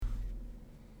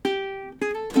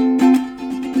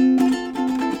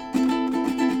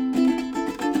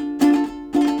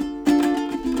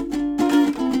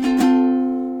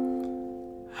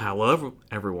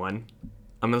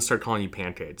I'm going to start calling you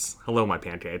Pancakes. Hello, my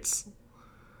Pancakes.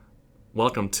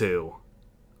 Welcome to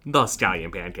the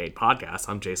Scallion Pancake Podcast.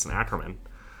 I'm Jason Ackerman.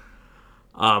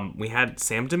 We had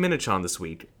Sam Dominich on this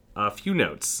week. A few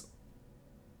notes.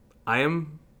 I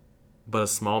am but a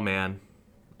small man,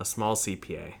 a small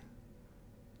CPA,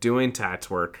 doing tax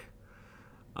work.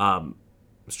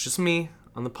 It's just me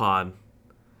on the pod.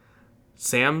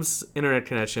 Sam's internet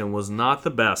connection was not the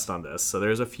best on this, so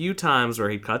there's a few times where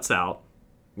he cuts out.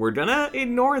 We're gonna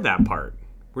ignore that part.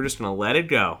 We're just gonna let it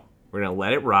go. We're gonna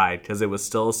let it ride because it was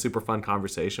still a super fun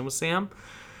conversation with Sam.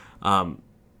 So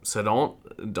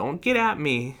don't get at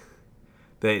me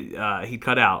that he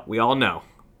cut out. We all know.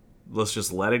 Let's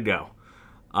just let it go.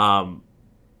 While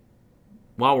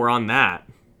we're on that,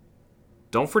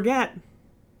 don't forget,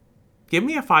 give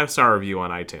me a 5-star review on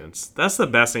iTunes. That's the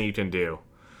best thing you can do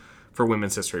for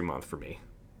Women's History Month for me.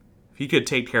 If you could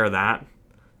take care of that.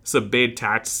 It's a big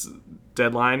tax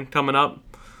deadline coming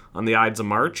up on the Ides of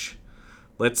March.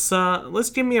 Let's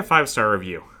give me a 5-star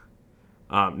review.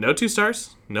 No 2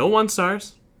 stars, no 1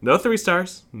 stars, no 3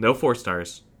 stars, no 4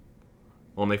 stars.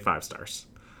 Only 5 stars.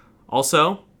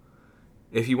 Also,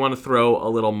 if you want to throw a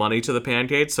little money to the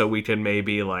Pancakes so we can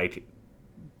maybe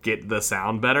get the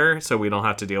sound better so we don't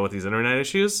have to deal with these internet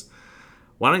issues,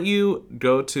 why don't you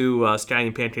go to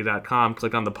scallionpancake.com,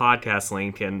 click on the podcast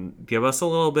link, and give us a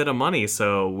little bit of money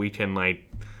so we can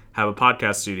have a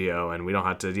podcast studio and we don't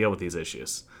have to deal with these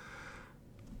issues.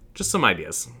 Just some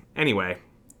ideas. Anyway,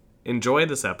 enjoy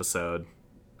this episode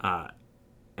and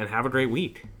have a great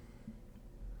week.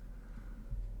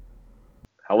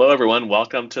 Hello, everyone.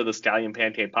 Welcome to the Scallion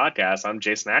Pancake Podcast. I'm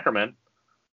Jason Ackerman.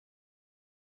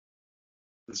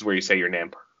 This is where you say your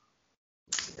name.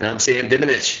 And I'm Sam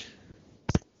Dominich.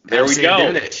 There we go.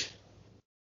 Dominich.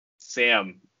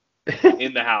 Sam,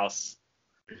 in the house.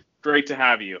 Great to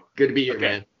have you. Good to be here,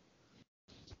 man.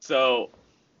 So,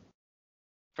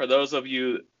 for those of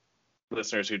you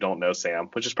listeners who don't know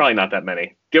Sam, which is probably not that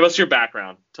many, give us your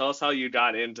background. Tell us how you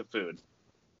got into food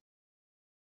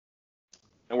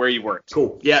and where you worked.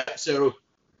 Cool. Yeah. So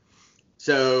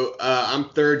I'm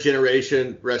third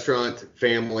generation restaurant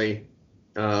family,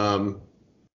 brat.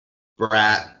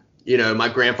 My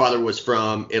grandfather was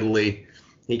from Italy.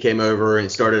 He came over and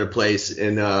started a place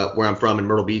in where I'm from in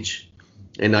Myrtle Beach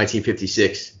in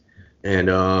 1956.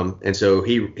 And so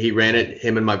he ran it.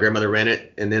 Him and my grandmother ran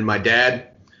it. And then my dad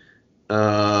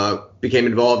became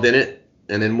involved in it.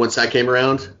 And then once I came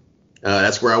around,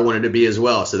 that's where I wanted to be as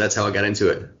well. So that's how I got into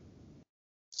it.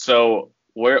 So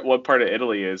what part of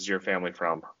Italy is your family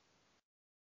from?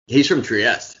 He's from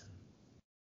Trieste.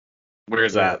 Where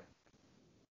is that?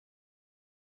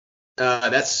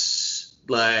 That's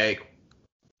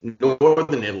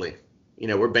northern Italy.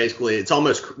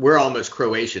 We're almost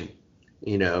Croatian.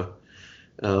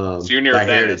 So you're near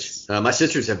Venice. My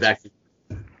sisters have actually.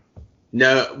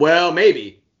 No, well,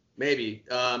 maybe. It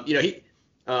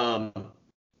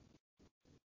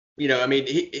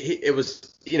was,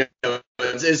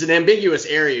 it's an ambiguous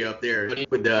area up there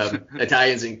with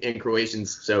Italians and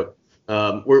Croatians. So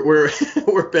we're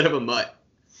a bit of a mutt.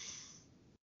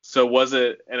 So was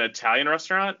it an Italian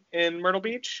restaurant in Myrtle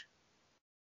Beach?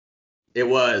 It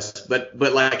was, but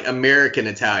like American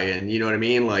Italian, you know what I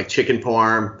mean? Like chicken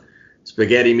parm,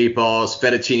 spaghetti meatballs,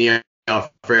 fettuccine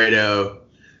alfredo,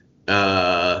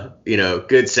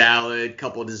 good salad,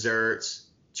 couple of desserts,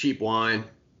 cheap wine,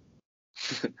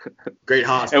 great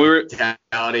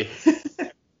hospitality.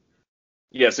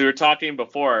 Yes, we were talking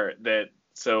before that.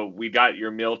 So we got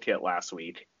your meal kit last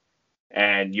week,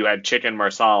 and you had chicken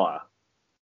marsala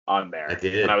on there. I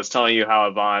did. And I was telling you how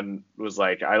Yvonne was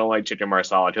like, I don't like chicken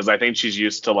marsala because I think she's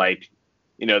used to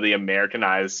the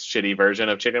Americanized shitty version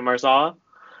of chicken marsala.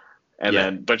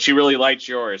 And but she really liked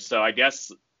yours. So I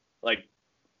guess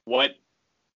when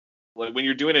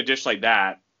you're doing a dish like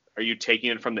that, are you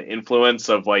taking it from the influence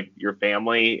of your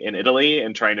family in Italy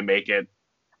and trying to make it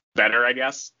better, I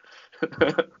guess?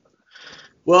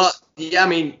 Well, yeah,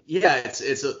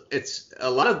 it's a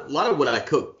lot of what I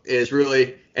cook is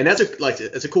really, and it's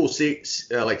a cool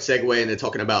segue into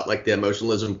talking about the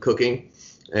emotionalism cooking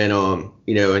and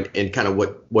and kind of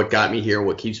what got me here,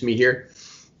 what keeps me here.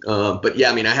 But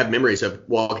yeah, I have memories of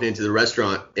walking into the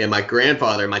restaurant, and my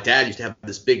dad used to have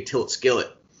this big tilt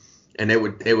skillet, and they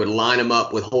would line them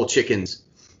up with whole chickens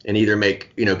and either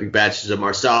make big batches of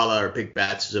marsala or big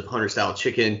batches of hunter style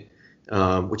chicken.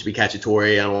 Which would be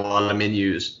cacciatore on a lot of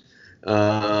menus,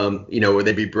 where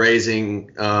they'd be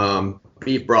braising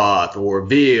beef broth or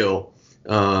veal,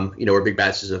 or big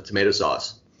batches of tomato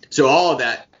sauce. So all of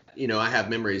that, I have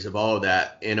memories of all of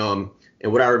that. And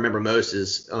what I remember most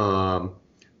is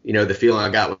the feeling I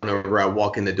got whenever I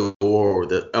walk in the door, or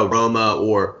the aroma,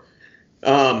 or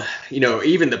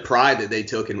even the pride that they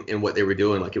took in what they were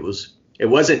doing. Like it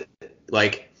wasn't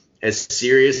like as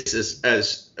serious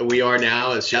as we are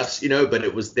now as chefs, but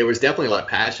there was definitely a lot of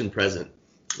passion present,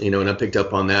 and I picked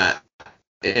up on that.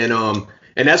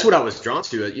 And that's what I was drawn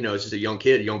to, as just a young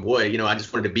kid, a young boy. I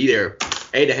just wanted to be there,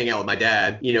 A, to hang out with my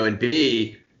dad, and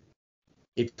B,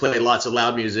 he played lots of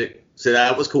loud music, so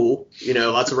that was cool,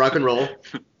 lots of rock and roll.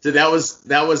 So that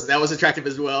was attractive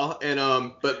as well.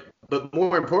 And but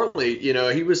more importantly,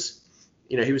 he was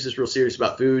just real serious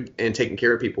about food and taking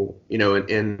care of people,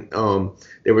 and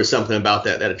there was something about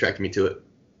that attracted me to it.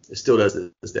 It still does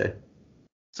to this day.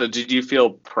 So did you feel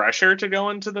pressure to go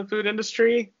into the food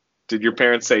industry? Did your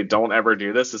parents say, don't ever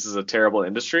do this? This is a terrible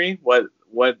industry.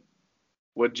 What'd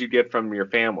you get from your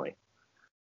family?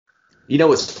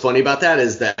 What's funny about that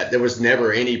is that there was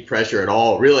never any pressure at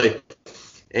all, really.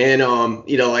 And,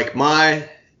 like my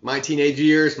teenage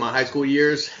years, my high school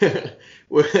years,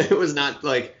 it was not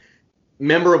like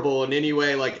memorable in any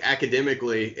way, like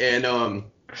academically. And,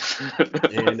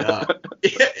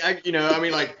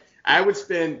 I would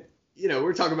spend,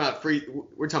 we're talking about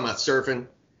surfing,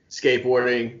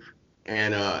 skateboarding,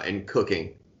 and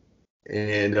cooking.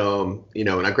 And,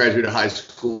 when I graduated high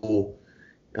school,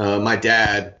 my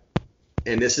dad,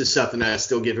 and this is something that I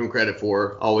still give him credit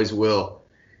for, always will.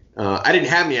 I didn't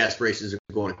have any aspirations of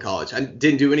going to college. I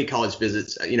didn't do any college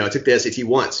visits. I took the SAT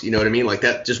once, you know what I mean? Like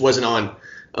that just wasn't on,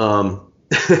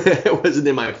 it wasn't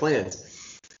in my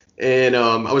plans. And,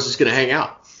 I was just going to hang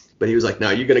out, but he was like, no,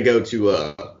 you're going to go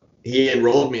to, he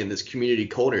enrolled me in this community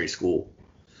culinary school.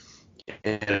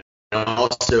 And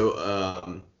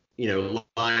also,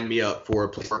 lined me up for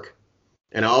a work.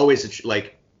 And I always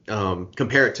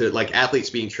compare it to like athletes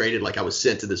being traded. Like I was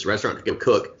sent to this restaurant to go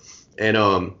cook, and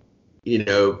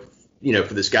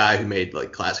for this guy who made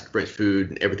like classic French food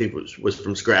and everything was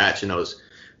from scratch. And I was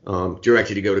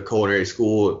directed to go to culinary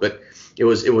school, but it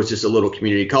was just a little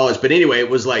community college. But anyway, it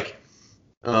was like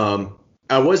I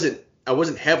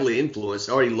wasn't heavily influenced.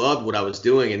 I already loved what I was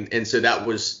doing, and so that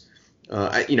was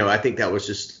I think that was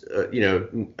just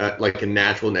like a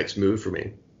natural next move for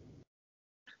me.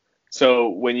 So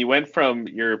when you went from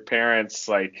your parents'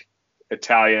 like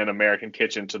Italian American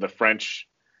kitchen to the French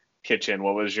kitchen,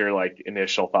 what was your like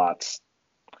initial thoughts?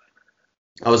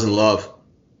 I was in love,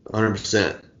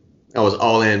 100%. I was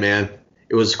all in, man.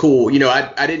 It was cool. We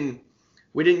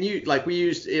didn't use, like we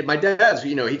used, my dad's,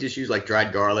 he just used like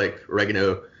dried garlic,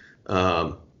 oregano,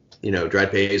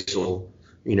 dried basil.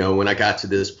 When I got to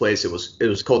this place, it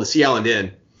was called the Sea Island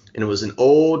Inn, and it was an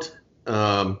old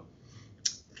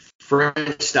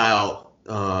French style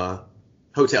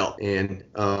hotel. And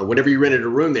whenever you rented a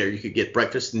room there, you could get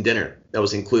breakfast and dinner. That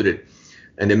was included.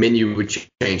 And the menu would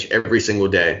change every single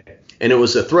day. And it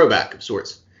was a throwback of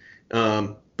sorts.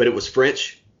 But it was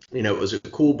French. It was a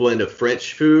cool blend of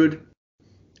French food,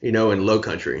 and low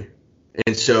country.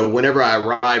 And so whenever I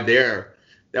arrived there,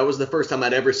 that was the first time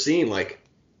I'd ever seen like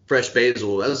fresh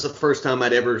basil. That was the first time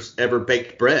I'd ever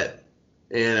baked bread.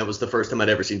 And that was the first time I'd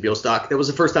ever seen veal stock. That was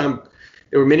the first time.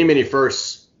 There were many, many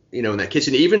firsts, in that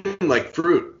kitchen, even like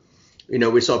fruit.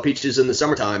 We saw peaches in the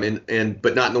summertime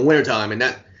but not in the wintertime. And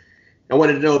that, I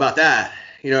wanted to know about that.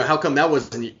 How come that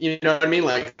wasn't, you know what I mean?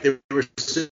 Like there were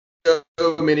so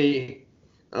many,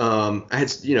 I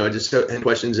just had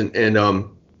questions and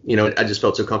I just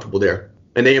felt so comfortable there.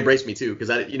 And they embraced me too, because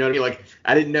I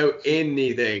didn't know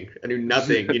anything. I knew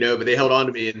nothing, but they held on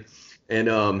to me and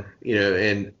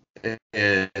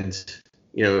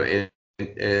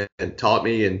taught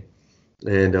me and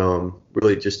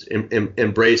really just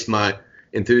embraced my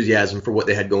enthusiasm for what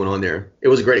they had going on there. It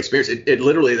was a great experience. It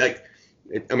literally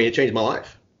it changed my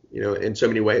life, in so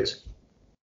many ways.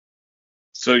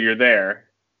 So you're there,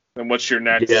 and what's your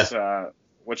next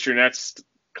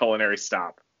culinary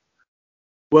stop?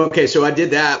 Well, okay, so I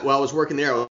did that while I was working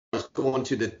there. I was going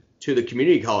to the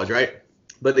community college, right?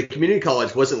 But the community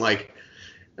college wasn't like,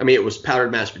 it was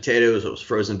powdered mashed potatoes, it was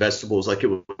frozen vegetables. Like it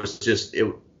was just,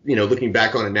 looking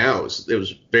back on it now, it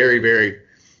was very, very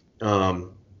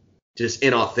just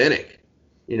inauthentic,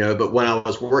 But when I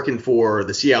was working for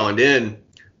the Sea Island Inn,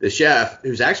 the chef,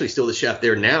 who's actually still the chef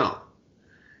there now,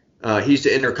 he used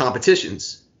to enter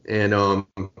competitions, and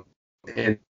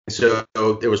so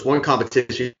there was one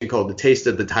competition called the Taste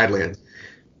of the Tidelands,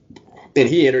 and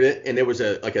he entered it, and there was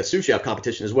a sous chef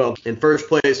competition as well. In first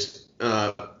place,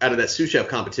 out of that sous chef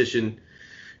competition,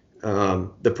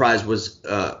 the prize was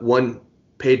one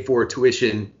paid for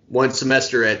tuition, one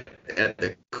semester at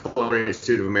the Culinary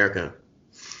Institute of America,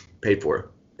 paid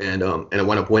for, and I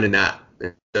wound up winning that.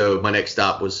 And so my next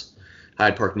stop was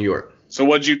Hyde Park, New York. So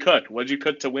what'd you cook? What'd you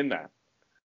cook to win that?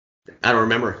 I don't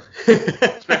remember.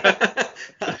 I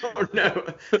don't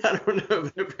know.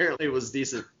 But apparently it was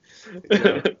decent. You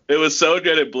know? It was so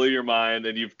good it blew your mind,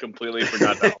 and you've completely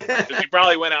forgot that. Because you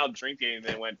probably went out drinking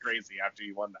and went crazy after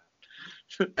you won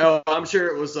that. Oh, I'm sure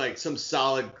it was like some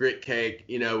solid grit cake,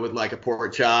 you know, with like a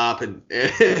pork chop and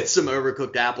some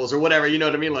overcooked apples or whatever. You know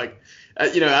what I mean? Like,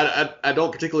 you know, I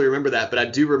don't particularly remember that, but I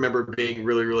do remember being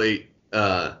really, really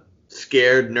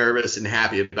scared, nervous, and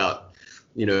happy about,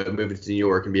 you know, moving to New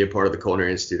York and being part of the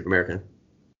Culinary Institute of America.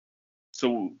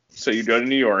 So you go to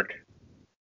New York.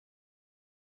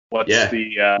 What's Yeah. the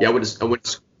Yeah, I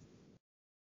went.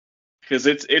 because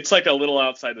it's like a little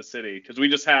outside the city, because we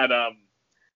just had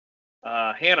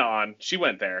Hannah on. She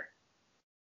went there.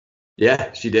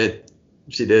 Yeah, she did.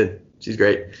 She's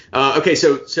great. Okay,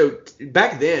 so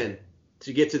back then,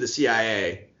 to get to the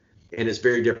CIA, and it's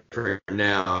very different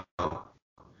now.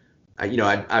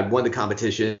 I won the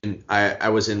competition. I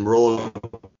was enrolled,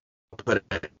 but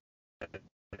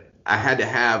I had to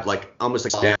have like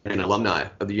almost like an alumni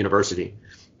of the university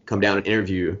come down and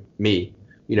interview me,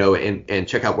 you know, and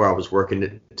check out where I was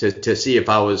working to see if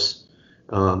I was,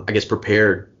 I guess,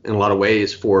 prepared in a lot of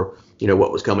ways for, you know,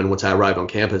 what was coming once I arrived on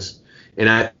campus. And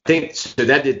I think so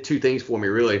that did two things for me,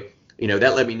 really. You know,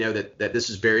 that let me know that this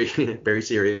is very, very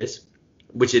serious,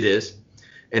 which it is.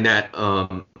 And that,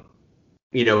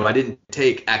 you know, I didn't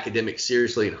take academics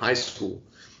seriously in high school,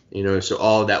 you know, so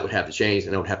all of that would have to change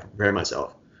and I would have to prepare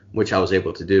myself, which I was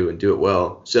able to do and do it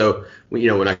well. So, you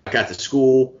know, when I got to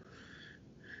school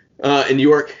in New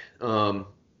York,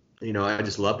 you know, I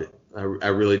just loved it. I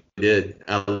really did.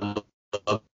 I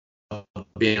loved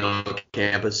being on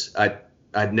campus.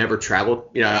 I'd never traveled.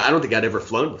 You know, I don't think I'd ever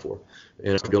flown before. And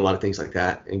I was doing a lot of things like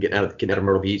that and getting out of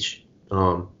Myrtle Beach.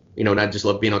 You know, and I just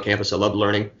love being on campus. I love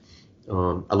learning.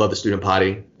 I love the student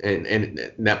body, and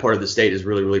that part of the state is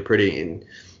really, really pretty. And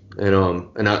I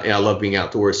love being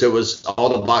outdoors. So it was, all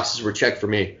the boxes were checked for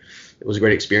me. It was a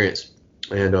great experience.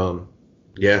 And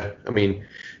yeah, I mean,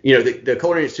 you know, the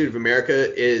Culinary Institute of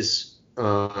America is,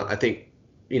 I think,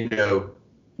 you know,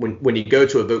 when you go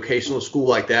to a vocational school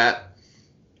like that,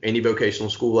 any vocational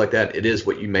school like that, it is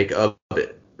what you make of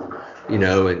it, you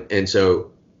know. And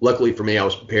so luckily for me, I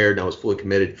was prepared and I was fully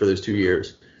committed for those 2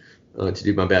 years to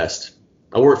do my best.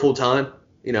 I worked full time.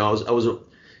 You know, I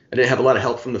didn't have a lot of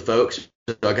help from the folks.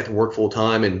 So I got to work full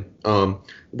time, and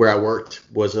where I worked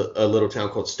was a little town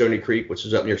called Stony Creek, which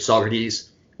is up near Saugerties,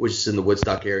 which is in the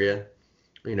Woodstock area.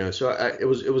 You know, so it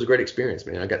was a great experience,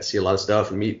 man. I got to see a lot of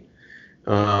stuff and meet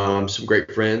some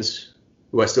great friends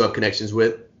who I still have connections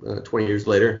with 20 years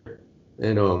later.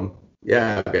 And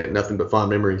yeah, I've got nothing but fond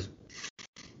memories.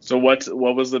 So what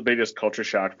was the biggest culture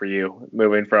shock for you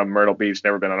moving from Myrtle Beach,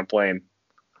 never been on a plane?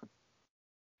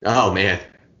 Oh man,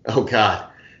 oh God.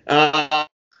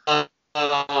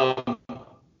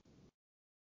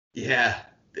 Yeah,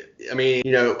 I mean,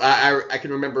 you know, I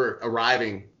can remember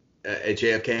arriving at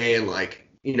JFK, and like,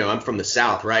 you know, I'm from the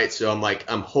South, right? So I'm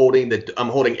like, I'm holding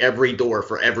every door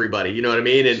for everybody, you know what I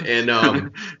mean? And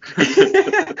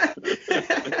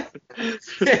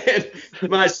and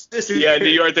my sister. Yeah, New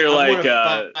York, they're like,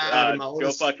 go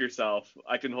go fuck yourself.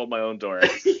 I can hold my own door.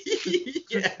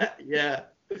 Yeah.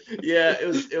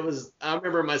 It was. I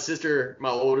remember my sister, my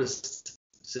oldest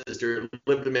sister,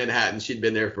 lived in Manhattan. She'd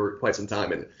been there for quite some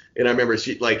time, and I remember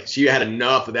she had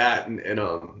enough of that, and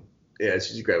yeah,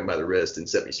 she just grabbed me by the wrist and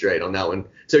set me straight on that one.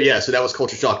 So yeah, so that was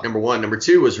culture shock number one. Number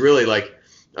two was really like,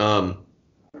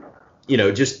 you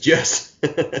know, just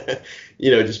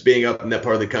you know, just being up in that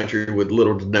part of the country with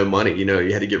little to no money. You know,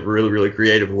 you had to get really, really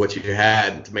creative with what you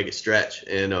had to make it stretch,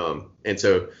 and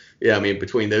so yeah, I mean,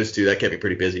 between those two, that kept me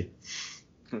pretty busy.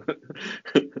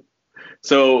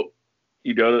 So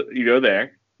you go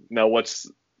there. Now did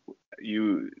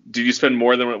you spend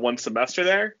more than one semester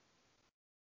there?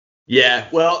 Yeah,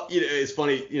 well, you know, it's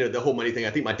funny, you know, the whole money thing.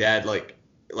 I think my dad, like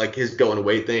his going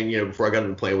away thing, you know, before I got on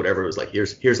the plane, whatever, it was like,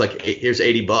 here's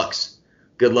 $80.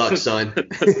 Good luck, son. You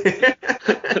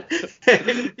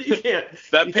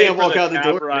can't walk out the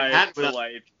door for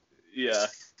like, yeah.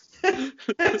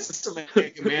 That's to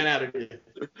make a man out of you.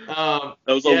 That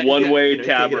was a one-way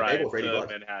cab ride to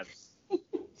Manhattan.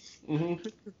 Mm-hmm.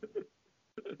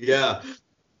 Yeah.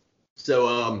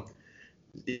 So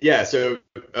yeah. So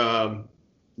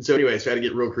anyway, so I had to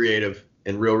get real creative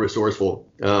and real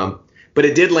resourceful. But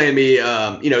it did land me,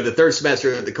 you know, the third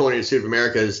semester at the Culinary Institute of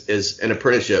America is an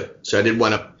apprenticeship. So I did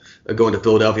wind up going to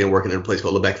Philadelphia and working in a place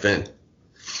called Le Bec Fin.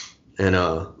 And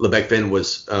Le Bec Fin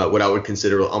was what I would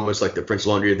consider almost like the French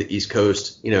Laundry of the East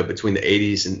Coast, you know, between the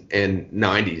 80s and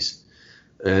 90s.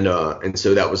 And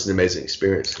so that was an amazing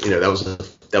experience. You know, that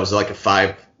was like a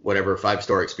whatever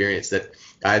 5-star experience that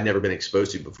I had never been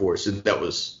exposed to before. So that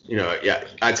was, yeah,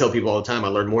 I tell people all the time I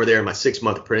learned more there in my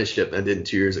 6-month apprenticeship than I did in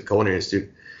 2 years at Culinary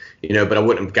Institute, but I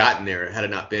wouldn't have gotten there had I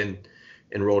not been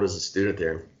enrolled as a student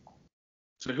there.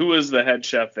 So who was the head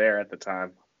chef there at the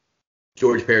time?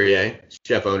 George Perrier,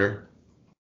 chef owner.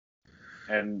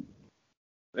 And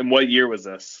what year was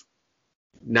this?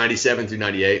 97 through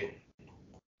 98.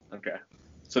 Okay.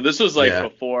 So this was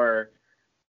before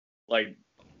like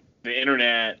the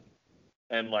internet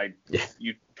and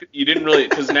you didn't really,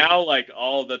 because now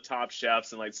all the top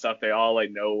chefs and stuff, they all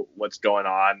know what's going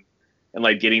on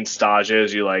and getting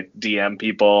stages, you DM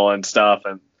people and stuff,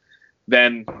 and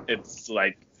then it's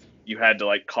you had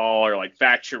to call or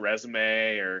fax your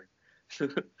resume or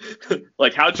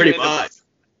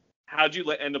how'd you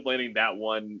end up landing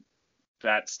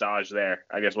that stage there?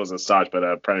 I guess it wasn't a stage, but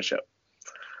an apprenticeship.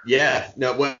 Yeah,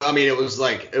 no, well, I mean, it was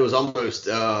almost,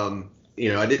 I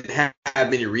didn't have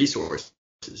many resources,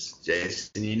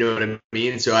 Jason, you know what I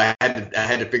mean? So I had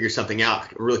to figure something out. I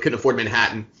really couldn't afford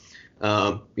Manhattan.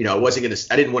 I'm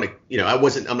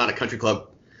not a country club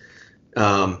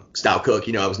style cook.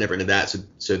 I was never into that.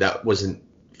 So that wasn't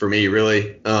for me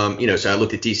really. So I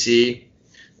looked at DC,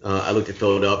 I looked at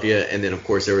Philadelphia, and then of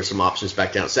course there were some options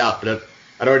back down south, but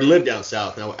I'd already lived down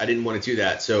south and I didn't want to do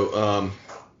that. So,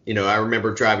 I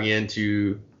remember driving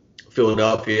into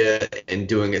Philadelphia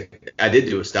and I did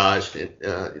do a stage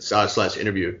 /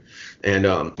 interview, and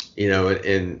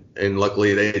and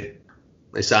luckily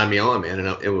they signed me on, man,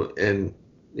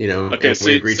 Okay, so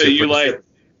you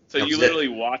literally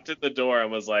walked in the door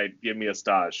and was like, give me a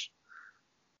stage.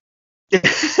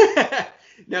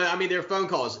 No, I mean, there were phone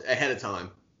calls ahead of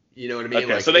time. You know what I mean?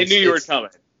 Okay, so they knew you were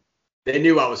coming. They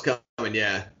knew I was coming,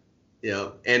 yeah.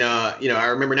 And I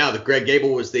remember now that Greg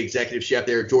Gable was the executive chef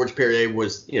there. George Perrier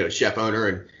was, chef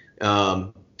owner,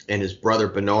 and his brother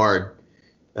Bernard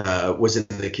was in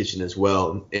the kitchen as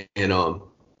well. And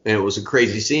it was a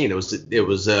crazy scene. It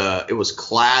was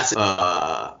classic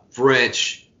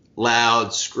French,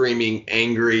 loud, screaming,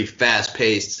 angry,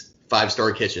 fast-paced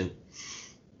 5-star kitchen.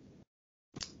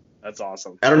 That's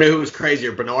awesome. I don't know who was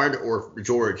crazier, Bernard or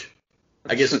George.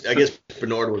 I guess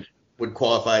Bernard would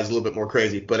qualify as a little bit more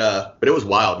crazy, but it was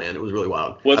wild, man. It was really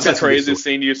wild. What's the craziest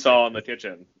scene you saw in the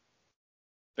kitchen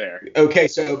there? Okay,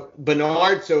 so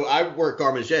Bernard, I work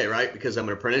garde manger, right? Because I'm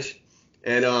an apprentice,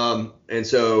 and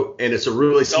it's a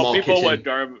really small kitchen.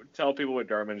 Tell people what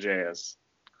garde manger is.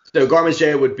 So garde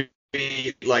manger would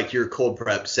be like your cold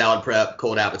prep, salad prep,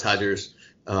 cold appetizers.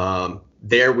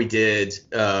 There we did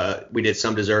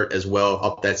some dessert as well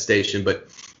off that station,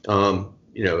 but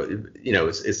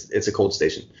it's a cold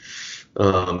station.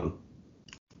 Bernard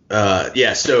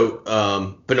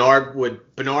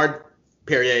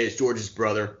Perrier is George's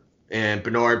brother, and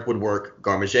Bernard would work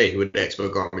garde manger. He would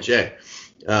expo garde manger.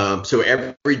 So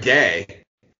every day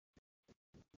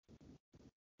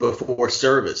before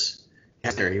service,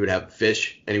 he would have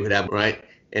fish, and he would have, right?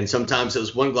 And sometimes it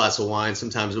was 1 glass of wine,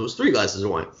 sometimes it was 3 glasses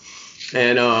of wine.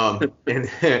 And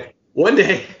one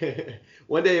day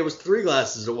it was 3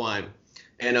 glasses of wine.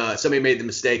 And somebody made the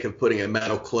mistake of putting a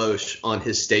metal cloche on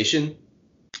his station,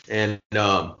 and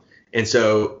so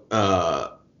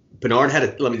Bernard had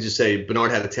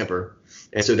a temper,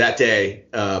 and so that day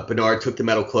Bernard took the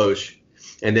metal cloche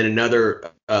and then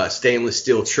another stainless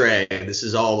steel tray. This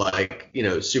is all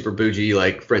super bougie,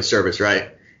 like French service,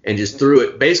 right? And just threw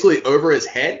it basically over his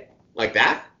head like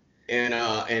that, and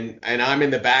I'm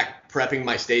in the back prepping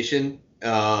my station,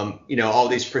 all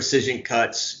these precision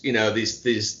cuts,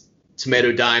 these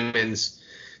tomato diamonds,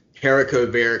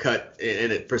 haricot vert cut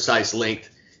in a precise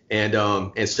length, and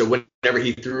so whenever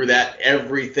he threw that,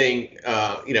 everything,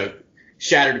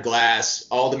 shattered glass,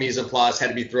 all the mise en place had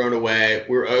to be thrown away.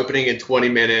 We were opening in 20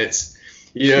 minutes,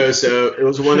 so it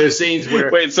was one of those scenes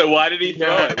where. Wait, so why did he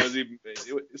throw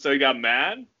it? So he got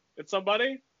mad at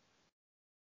somebody?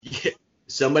 Yeah,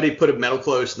 somebody put a metal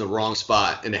cloche in the wrong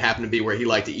spot, and it happened to be where he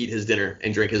liked to eat his dinner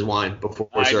and drink his wine before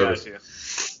service. Got you.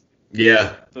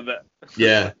 Yeah. So that.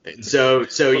 Yeah. So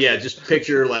yeah, just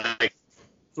picture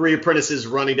 3 apprentices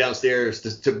running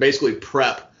downstairs to basically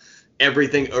prep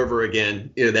everything over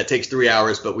again. That takes 3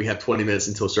 hours, but we have 20 minutes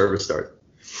until service starts.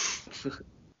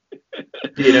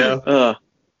 Yeah. And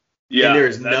there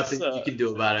is nothing you can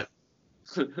do about it.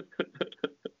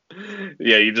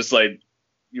 Yeah, you just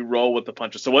you roll with the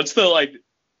punches. So what's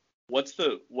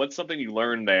something you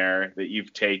learned there that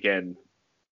you've taken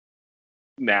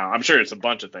now? I'm sure it's a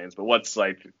bunch of things, but what's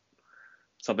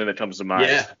something that comes to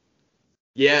mind?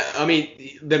 Yeah. I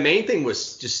mean, the main thing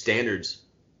was just standards.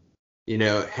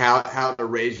 How to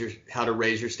raise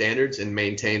your standards and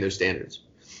maintain those standards.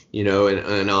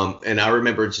 And I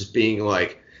remember just being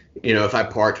if I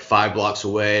parked 5 blocks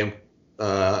away,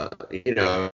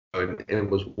 and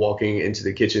was walking into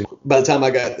the kitchen, by the time I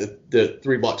got the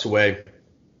 3 blocks away,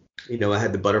 I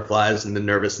had the butterflies and the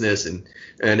nervousness, and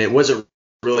it wasn't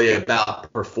really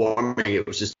about performing. It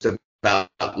was just about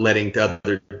letting the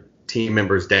other team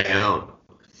members down.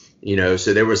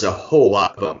 So there was a whole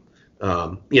lot of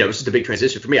them. It was just a big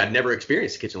transition for me. I'd never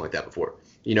experienced a kitchen like that before.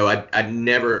 I'd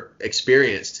never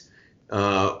experienced,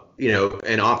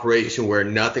 an operation where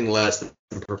nothing less than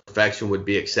perfection would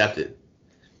be accepted.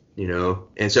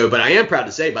 And so, but I am proud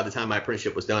to say, by the time my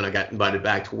apprenticeship was done, I got invited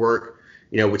back to work,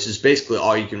 which is basically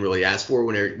all you can really ask for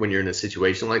when you're in a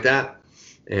situation like that.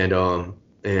 And so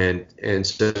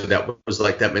that was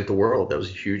like, that meant the world. That was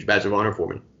a huge badge of honor for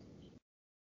me.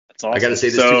 That's awesome. I got to say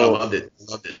this too. I loved it.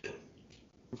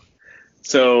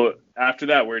 So after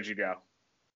that, where'd you go?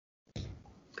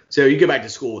 So you go back to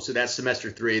school. So that's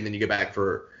semester 3, and then you go back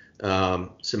for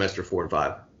semester 4 and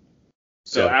 5.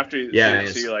 So after,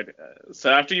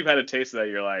 so after you've had a taste of that,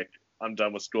 you're like, I'm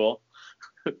done with school.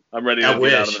 I'm ready to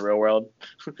get out of the real world.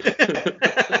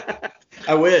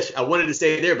 I wish I wanted to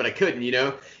stay there, but I couldn't,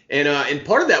 and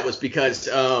part of that was because,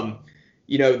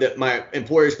 that my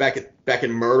employers back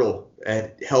in Myrtle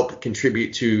had helped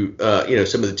contribute to,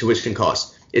 some of the tuition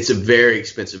costs. It's a very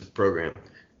expensive program,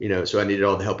 so I needed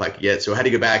all the help I could get. So I had to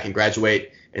go back and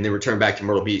graduate and then return back to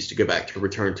Myrtle Beach to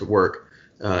return to work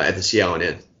at the Sea Island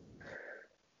Inn.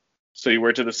 So you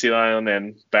worked at the Sea Island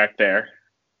Inn back there?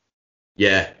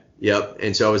 Yeah. Yep.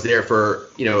 And so I was there for,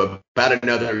 about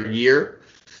another year.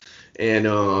 And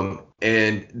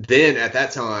then at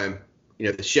that time,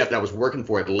 the chef that I was working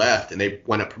for had left, and they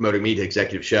wound up promoting me to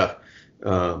executive chef,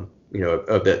 of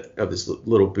this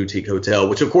little boutique hotel,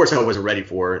 which of course I wasn't ready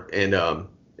for. And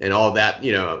all that,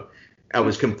 I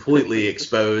was completely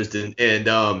exposed, and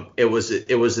it was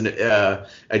a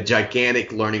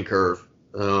gigantic learning curve,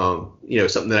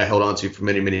 something that I held on to for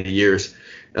many, many years.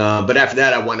 But after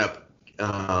that, I wound up,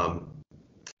 I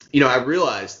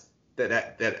realized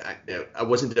that I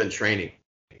wasn't done training,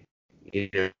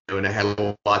 and I had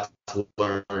a lot to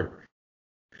learn.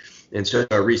 And so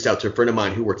I reached out to a friend of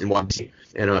mine who worked in Washington,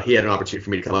 and he had an opportunity for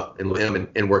me to come up and with him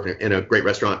and work in a great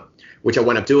restaurant, which I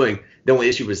wound up doing. The only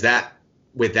issue was that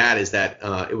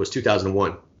it was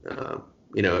 2001,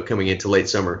 coming into late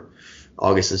summer,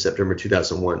 August and September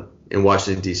 2001 in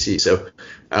Washington, D.C. So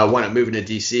I wound up moving to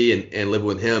D.C. and living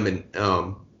with him, and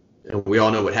we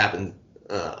all know what happened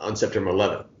on September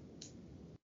 11th.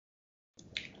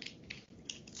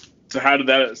 So how did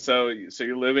that? So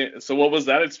you're living. So what was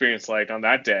that experience like on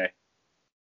that day?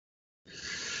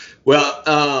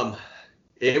 Well,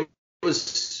 it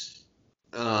was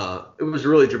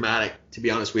really dramatic, to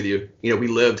be honest with you. We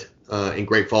lived in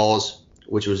Great Falls,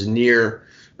 which was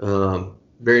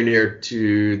very near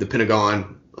to the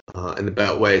Pentagon and the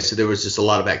Beltway. So there was just a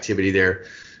lot of activity there,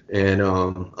 and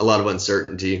a lot of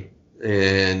uncertainty.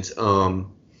 And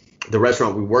the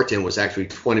restaurant we worked in was actually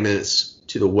 20 minutes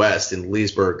to the west in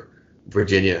Leesburg,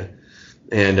 Virginia.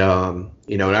 And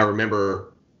and I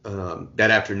remember that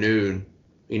afternoon,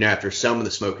 after some of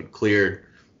the smoke had cleared,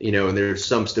 and there's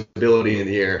some stability in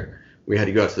the air, we had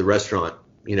to go out to the restaurant,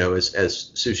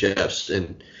 as sous chefs,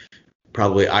 and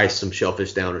probably ice some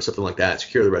shellfish down or something like that,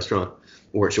 secure the restaurant.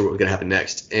 We weren't sure what was going to happen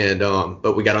next. And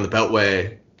but we got on the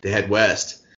Beltway to head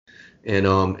west, and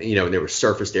there were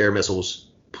surface to air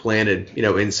missiles planted,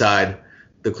 inside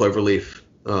the Cloverleaf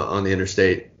on the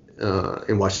interstate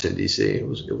in Washington, D.C. It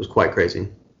was quite crazy.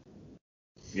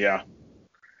 Yeah,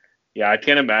 I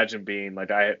can't imagine being like,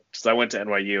 because I went to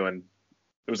NYU, and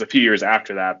it was a few years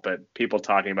after that, but people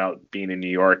talking about being in New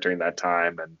York during that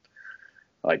time, and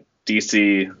like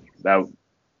D.C., that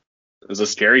was a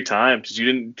scary time because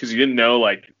you didn't know,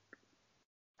 like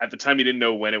at the time you didn't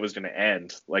know when it was going to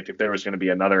end, like if there was going to be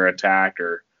another attack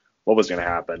or what was going to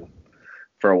happen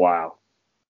for a while.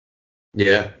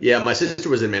 Yeah. My sister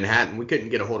was in Manhattan. We couldn't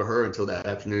get a hold of her until that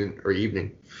afternoon or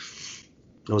evening.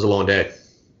 It was a long day.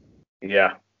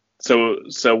 Yeah. So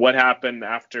what happened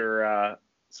after?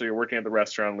 So you're working at the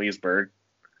restaurant in Leesburg.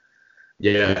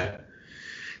 Yeah.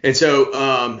 And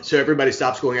so everybody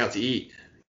stops going out to eat,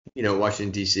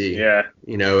 Washington, D.C. Yeah.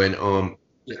 And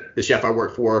the chef I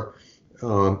worked for,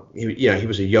 he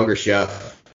was a younger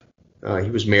chef.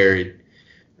 He was married.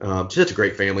 Just such a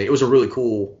great family. It was a really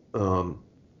cool,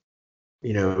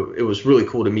 it was really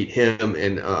cool to meet him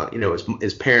and,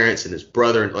 his parents and his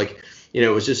brother. And it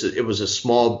was a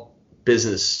small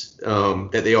business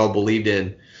that they all believed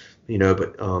in,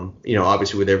 but,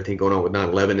 obviously with everything going on with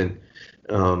 9/11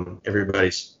 and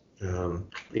everybody's,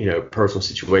 personal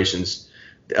situations,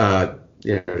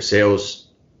 sales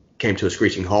came to a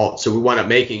screeching halt. So we wound up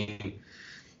making,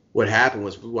 what happened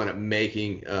was we wound up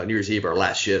making New Year's Eve our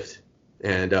last shift,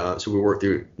 and so we worked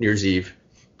through New Year's Eve,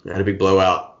 had a big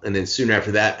blowout, and then soon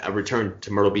after that I returned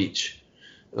to Myrtle Beach.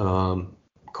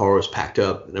 Car was packed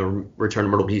up, and I returned to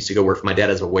Myrtle Beach to go work for my dad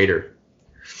as a waiter.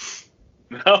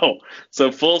 No,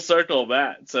 so full circle of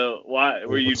that. So why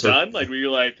were you done? Like, were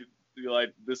you like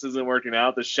this isn't working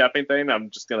out, this chefing thing? I'm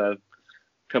just gonna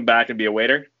come back and be a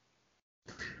waiter.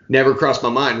 Never crossed my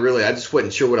mind, really. I just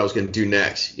wasn't sure what I was going to do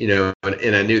next, you know,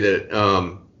 and I knew that,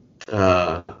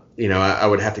 you know, I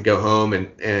would have to go home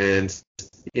and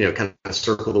you know, kind of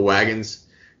circle the wagons,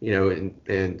 you know,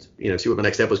 and you know, see what my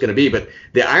next step was going to be. But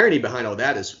the irony behind all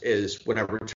that is when I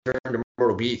returned to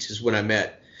Myrtle Beach is when I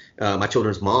met my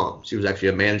children's mom. She was actually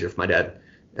a manager for my dad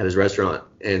at his restaurant,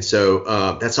 and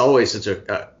so that's always such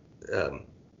a,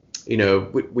 you know,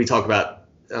 we talk about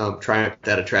triumph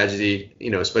out of tragedy, you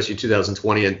know, especially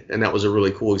 2020, and that was a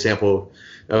really cool example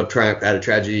of triumph out of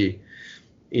tragedy,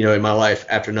 you know, in my life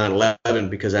after 9/11,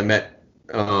 because I met,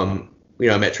 you know,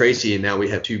 I met Tracy, and now we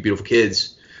have two beautiful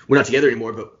kids. We're not together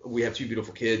anymore, but we have two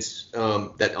beautiful kids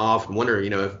that I often wonder, you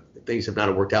know, if things have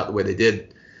not worked out the way they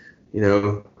did, you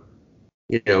know,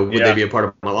 would they be a part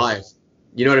of my life?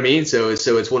 You know what I mean? So it's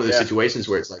one of those situations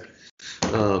where it's like,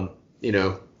 you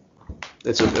know,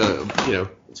 it's a, you know,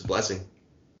 it's a blessing.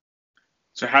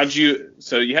 So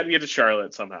so you had to get to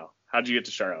Charlotte somehow. How'd you get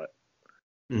to Charlotte?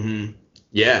 Mm-hmm.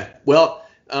 Yeah. Well,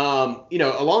 you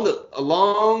know,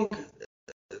 along,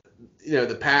 you know,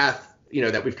 the path, you know,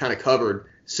 that we've kind of covered,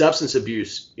 substance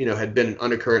abuse, you know, had been an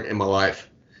undercurrent in my life.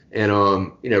 And,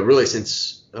 you know, really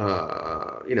since, you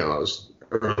know, I was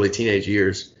early teenage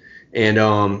years. And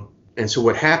so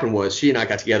what happened was she and I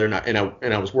got together, and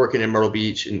I was working in Myrtle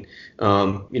Beach, and,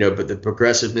 you know, but the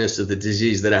progressiveness of the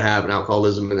disease that I have, and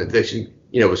alcoholism and addiction,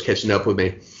 you know, was catching up with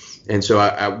me. And so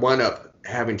I wound up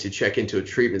having to check into a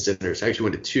treatment center. So I actually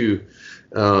went to two,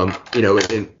 you know,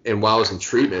 and while I was in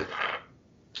treatment,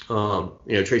 you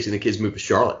know, Tracy and the kids moved to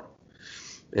Charlotte.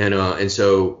 And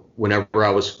so whenever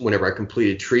I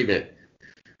completed treatment,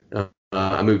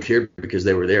 I moved here because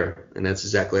they were there, and that's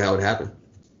exactly how it happened.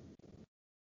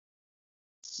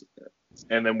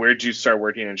 And then where'd you start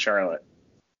working in Charlotte?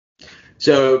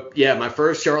 So yeah, my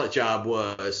first Charlotte job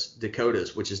was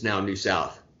Dakota's, which is now New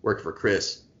South, working for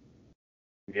Chris.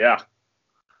 Yeah.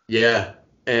 Yeah.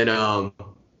 And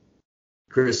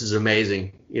Chris is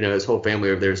amazing. You know, his whole family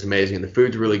over there is amazing, and the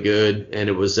food's really good. And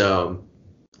it was the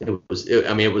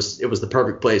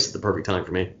perfect place at the perfect time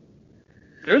for me.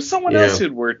 There was someone else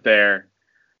who'd worked there.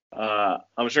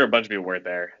 I'm sure a bunch of people worked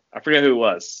there. I forget who it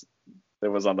was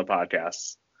that was on the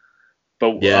podcast.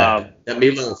 But yeah, that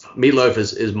meatloaf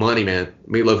is money, man.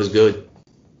 Meatloaf is good.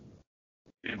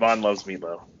 Yvonne loves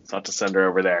meatloaf. It's not to send her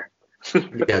over there.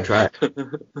 Yeah, try it.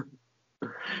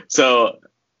 So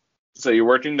you're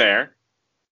working there.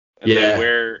 And yeah.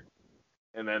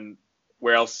 Then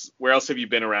where else have you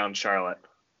been around Charlotte?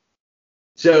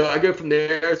 So I go from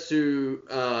there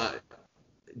to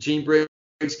Gene Briggs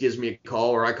gives me a call,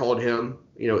 or I called him,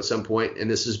 you know, at some point, and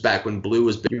this is back when Blue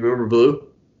was big. You remember Blue?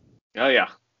 Oh yeah.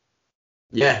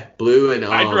 Yeah, Blue, and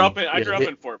I grew up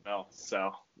in Fort Mill,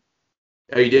 so.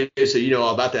 Oh, you did? So you know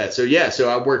all about that. So yeah, so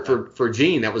I worked for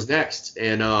Gene. That was next,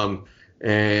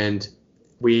 and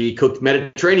we cooked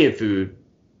Mediterranean food,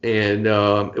 and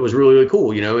it was really, really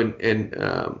cool, you know, and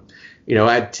you know,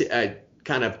 I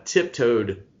kind of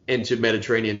tiptoed into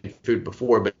Mediterranean food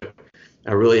before, but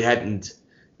I really hadn't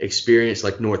experienced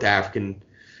like North African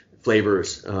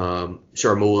flavors,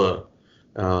 charmoula.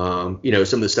 You know,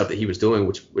 some of the stuff that he was doing,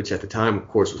 which at the time, of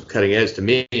course, was cutting edge to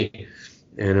me.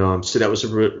 And so that was a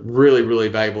really, really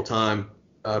valuable time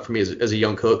for me as a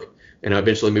young cook. And I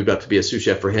eventually moved up to be a sous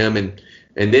chef for him. And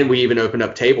then we even opened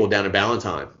up Table down in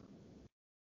Ballantyne.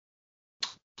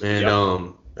 And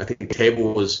I think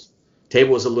Table was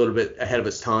a little bit ahead of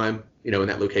its time, you know, in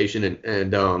that location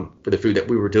and for the food that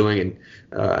we were doing. And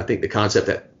I think the concept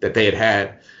that they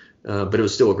had, but it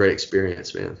was still a great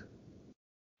experience, man.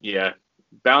 Yeah.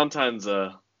 Ballantyne's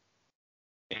a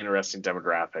interesting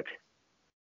demographic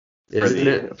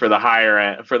for the higher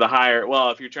end,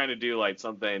 well, if you're trying to do like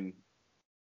something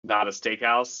not a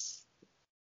steakhouse,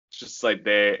 it's just like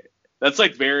it's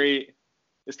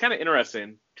kind of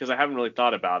interesting because I haven't really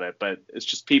thought about it, but it's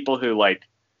just people who like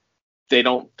they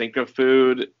don't think of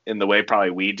food in the way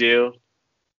probably we do.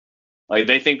 Like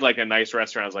they think like a nice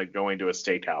restaurant is like going to a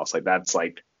steakhouse, like that's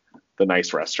like the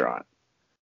nice restaurant.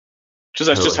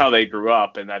 That's just how they grew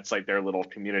up, and that's like their little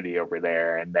community over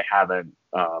there, and they haven't,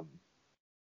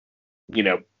 you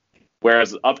know,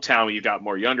 whereas uptown you got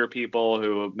more younger people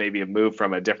who maybe have moved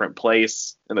from a different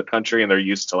place in the country, and they're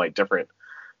used to like different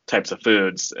types of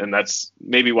foods, and that's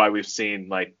maybe why we've seen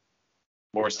like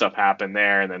more stuff happen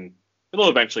there, and then it'll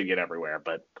eventually get everywhere.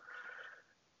 But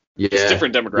yeah, it's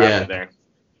different demographic there.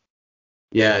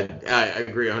 Yeah, I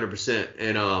agree 100%.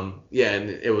 And and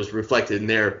it was reflected in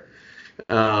there,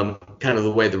 kind of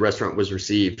the way the restaurant was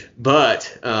received.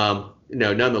 But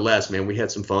nonetheless, man, we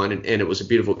had some fun, and it was a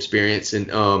beautiful experience.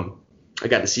 And I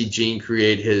got to see Gene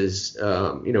create his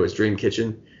his dream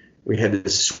kitchen. We had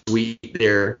this suite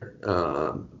there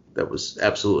that was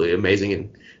absolutely amazing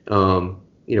and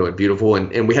and beautiful,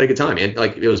 and we had a good time. And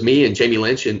like, it was me and Jamie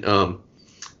Lynch and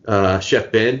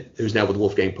Chef Ben, who's now with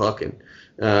Wolfgang Puck, and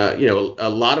a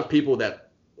lot of people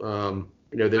that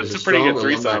there's a strong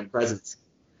alumni presence.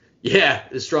 Yeah,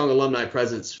 a strong alumni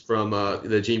presence from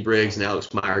the Gene Briggs and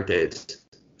Alex Meyer days.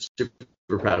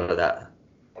 Super proud of that.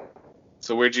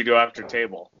 So where'd you go after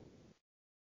table?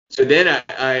 So then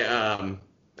I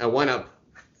went up.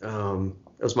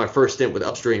 It was my first stint with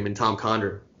Upstream and Tom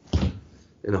Condor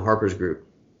in the Harper's Group.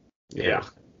 Yeah.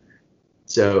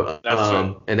 So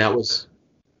and that was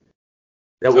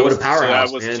what a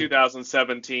powerhouse. So that was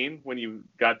 2017 when you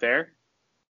got there.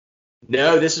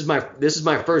 No, this is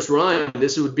my first run.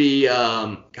 This would be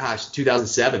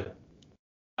 2007.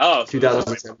 Oh, so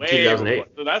 2007, 2008.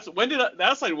 So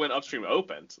that's like when Upstream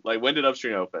opened. Like, when did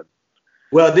Upstream open?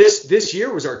 Well, this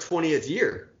year was our 20th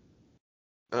year.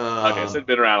 Okay, so it'd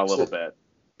been around a little bit.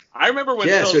 I remember when.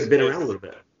 Yeah, so it'd been around a little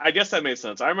bit. I guess that makes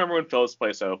sense. I remember when Phillips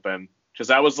Place opened, because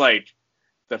that was like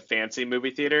the fancy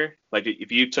movie theater. Like,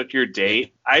 if you took your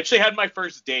date, I actually had my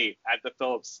first date at the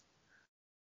Phillips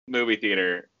movie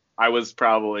theater. I was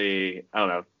probably, I don't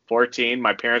know, 14.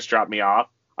 My parents dropped me off.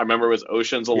 I remember it was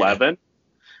Ocean's 11.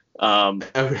 And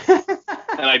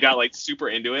I got like super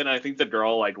into it. And I think the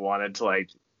girl like wanted to like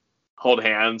hold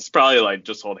hands, probably like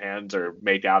just hold hands or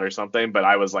make out or something. But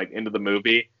I was like into the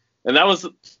movie. And that was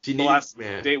the last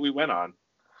date we went on.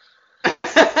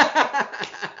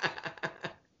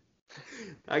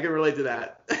 I can relate to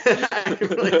that. I can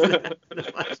relate to that.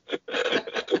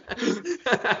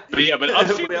 But yeah, but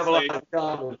Upstream was like,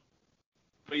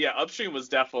 but yeah, Upstream was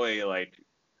definitely like,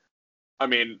 I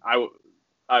mean, I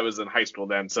was in high school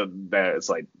then, so that it's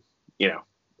like,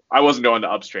 I wasn't going to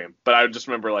Upstream, but I just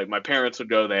remember like my parents would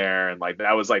go there, and like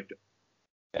that was like,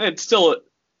 and it's still,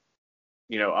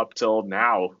 up till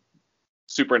now,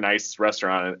 super nice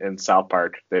restaurant in South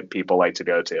Park that people like to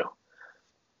go to.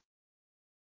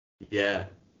 Yeah.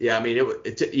 I mean,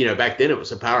 it back then it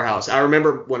was a powerhouse. I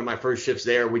remember one of my first shifts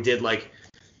there. We did like,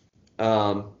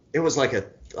 it was like a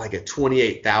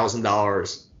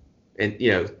 $28,000 and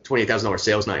 $28,000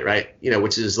 sales night, right?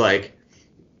 Which is like,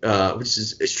 which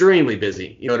is extremely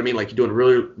busy. You know what I mean? Like, you're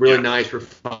doing really nice,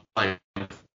 refined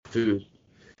food,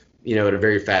 at a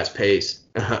very fast pace.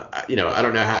 I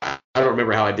don't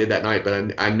remember how I did that night,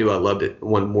 but I knew I loved it,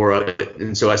 wanted more of it,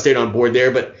 and so I stayed on board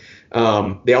there. But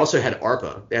they also had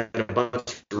ARPA. They had a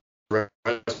bunch of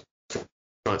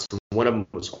restaurants. One of them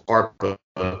was ARPA.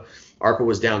 ARPA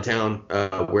was downtown,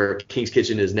 where King's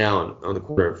Kitchen is now, on the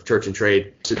corner of Church and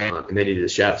Trade, and they needed a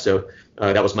chef. So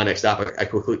that was my next stop. I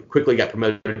quickly got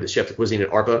promoted to chef de cuisine at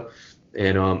ARPA,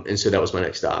 and so that was my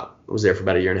next stop. I was there for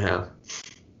about a year and a half.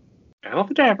 I don't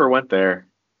think I ever went there.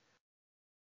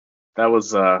 That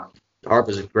was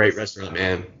ARPA's a great restaurant,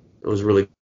 man. It was really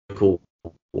cool.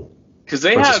 Because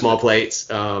they had small plates.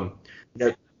 Yeah,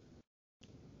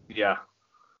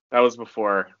 that was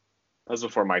before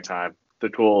my time. The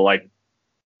cool, like,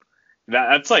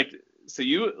 that's like, so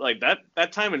you like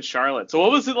that time in Charlotte. So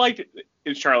what was it like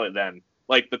in Charlotte then?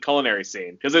 Like, the culinary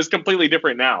scene, because it's completely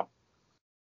different now.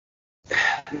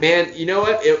 Man, you know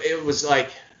what? It was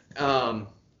like,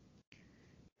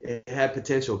 it had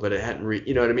potential, but it hadn't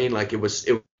you know what I mean? Like, it was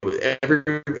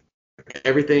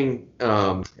everything.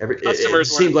 It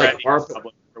seemed like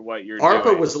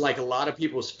ARPA was like a lot of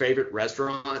people's favorite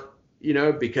restaurant,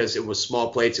 because it was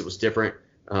small plates, it was different.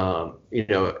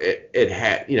 It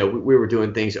had, we were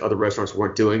doing things that other restaurants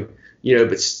weren't doing,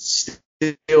 but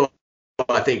still,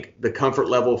 I think the comfort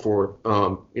level for,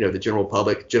 the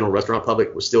general restaurant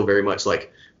public was still very much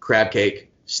like crab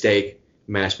cake, steak,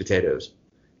 mashed potatoes.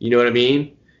 You know what I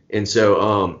mean? And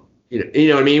so, you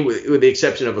know what I mean, with the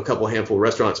exception of a couple handful of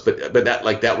restaurants, but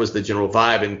that was the general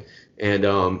vibe,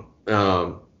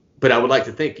 but I would like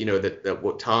to think, that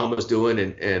what Tom was doing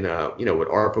and what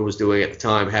ARPA was doing at the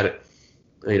time had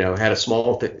a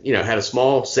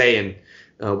small say in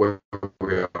where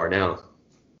we are now.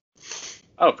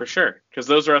 Oh, for sure. Because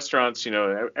those restaurants,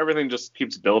 everything just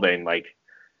keeps building. Like,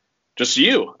 just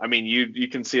you. I mean, you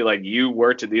can see, like, you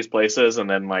worked at these places and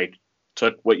then, like,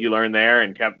 took what you learned there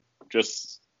and kept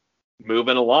just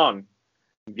moving along,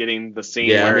 getting the scene.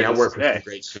 Yeah, I worked with some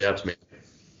great chefs, man.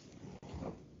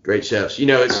 Great chefs.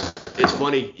 It's it's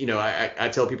funny, I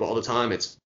tell people all the time, I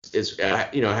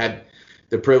had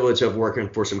the privilege of working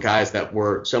for some guys that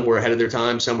were, some were ahead of their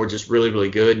time, some were just really, really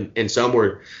good, and some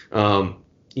were,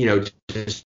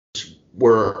 just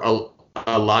were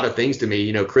a lot of things to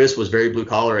me. Chris was very blue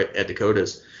collar at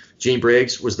Dakota's. Gene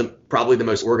Briggs was probably the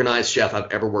most organized chef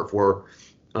I've ever worked for,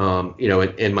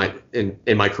 in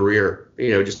my career.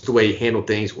 Just the way he handled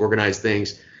things, organized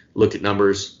things, looked at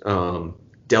numbers,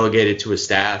 delegated to his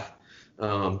staff.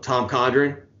 Tom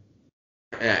Condren,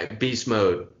 beast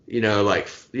mode.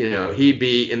 He'd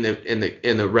be in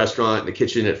the restaurant, in the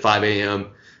kitchen at 5 a.m.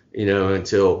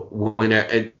 Until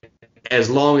when,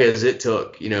 as long as it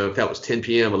took. If that was 10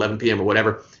 p.m., 11 p.m. or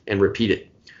whatever, and repeat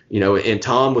it. And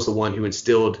Tom was the one who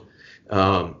instilled,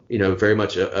 very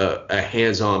much a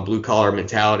hands-on blue collar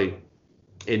mentality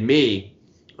in me.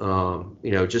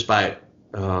 Just by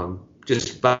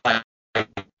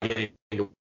getting to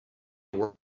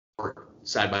work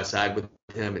side by side with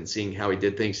him and seeing how he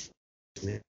did things,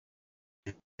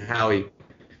 how he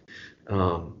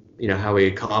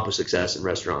accomplished success in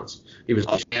restaurants. He was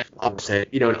always,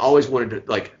 and always wanted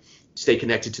to stay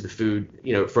connected to the food,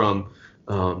 from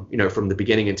the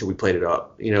beginning until we played it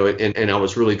up, and I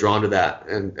was really drawn to that,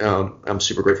 and I'm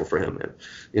super grateful for him, and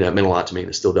it meant a lot to me,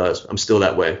 and it still does. I'm still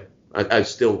that way. I've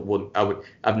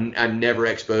never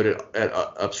expoed at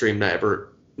Upstream,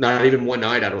 not even one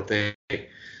night, I don't think.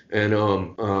 And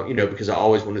because I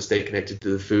always want to stay connected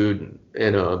to the food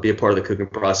and be a part of the cooking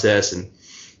process, and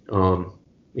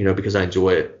because I enjoy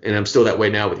it, and I'm still that way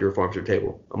now with Your Farm to Your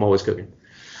Table. I'm always cooking.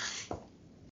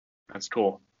 That's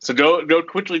cool. So go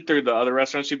quickly through the other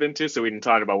restaurants you've been to, so we can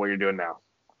talk about what you're doing now.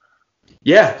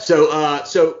 Yeah. So I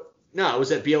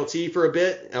was at BLT for a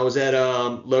bit. I was at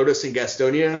Lotus in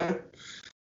Gastonia,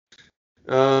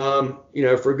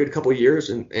 for a good couple of years,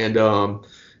 and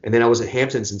then I was at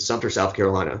Hamptons in Sumter, South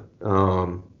Carolina,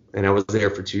 and I was there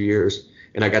for 2 years,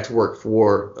 and I got to work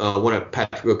for one of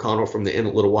Patrick O'Connell from the Inn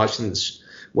at Little Washington's,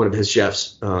 one of his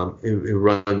chefs who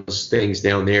runs things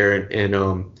down there, and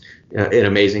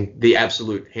amazing, the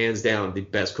absolute hands down the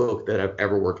best cook that I've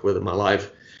ever worked with in my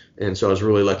life, and so I was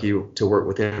really lucky to work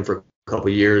with him for a couple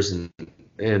of years, and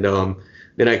then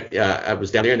I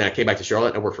was down there, and then I came back to Charlotte,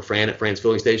 and I worked for Fran at Fran's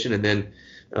Filling Station, and then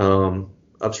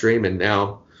Upstream, and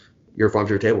now Your Farm to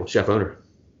Your Table, chef owner.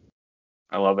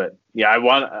 I love it. Yeah,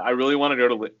 I really want to go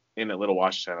to Inn at Little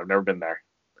Washington. I've never been there,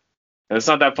 and it's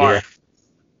not that far.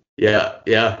 Yeah.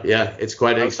 It's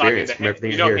quite an experience from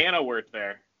everything here. Hannah worked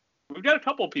there. We've got a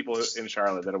couple of people in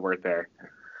Charlotte that have worked there.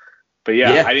 But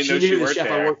yeah, I didn't know she worked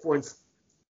there. I worked for.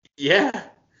 Yeah,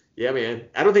 man.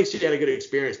 I don't think she had a good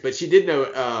experience, but she did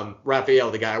know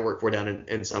Raphael, the guy I worked for down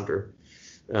in Sumter,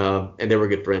 and they were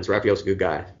good friends. Raphael's a good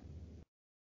guy.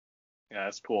 Yeah,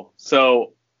 that's cool.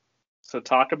 So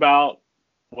talk about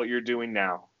what you're doing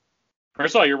now.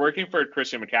 First of all, you're working for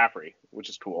Christian McCaffrey, which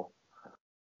is cool.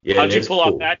 Yeah, how'd you pull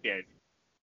off that gig?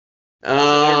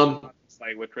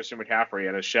 With Christian McCaffrey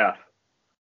and a chef.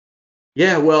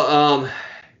 Yeah, well,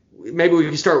 maybe we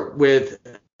can start with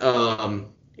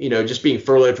just being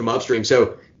furloughed from Upstream.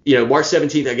 So March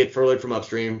 17th, I get furloughed from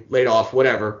Upstream, laid off,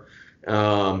 whatever.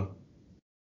 I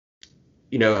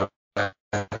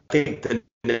think the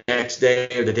next day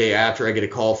or the day after, I get a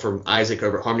call from Isaac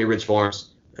over at Harmony Ridge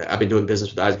Farms. I've been doing business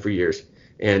with Isaac for years,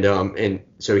 and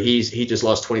so he just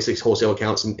lost 26 wholesale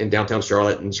accounts in downtown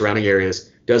Charlotte and surrounding areas.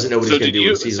 Doesn't know what he's going to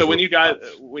do. So when you got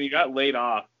laid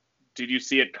off, did you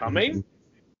see it coming?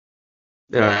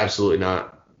 No, absolutely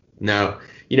not. No,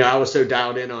 I was so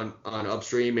dialed in on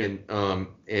Upstream, and I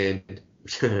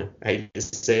hate to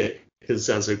say it because it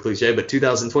sounds so cliche, but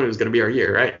 2020 was going to be our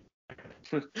year, right?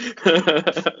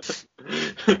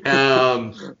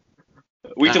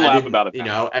 We can laugh about it.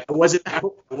 I wasn't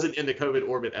in the COVID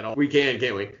orbit at all. We can't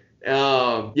we?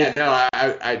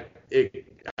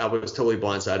 I was totally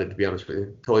blindsided, to be honest with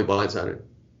you. Totally blindsided.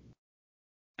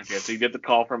 Okay, so you get the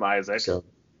call from Isaac. So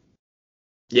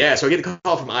I get the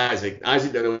call from Isaac.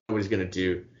 Isaac doesn't know what he's going to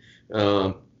do.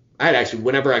 I had actually,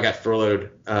 whenever I got furloughed,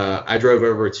 I drove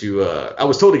over to, I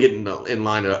was told to get in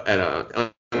line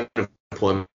at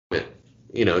unemployment,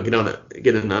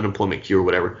 get an unemployment queue or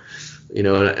whatever, and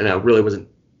I really wasn't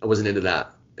into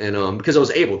that. And because I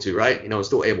was able to, right? I was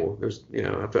still able. There's,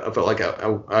 I felt like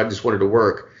I just wanted to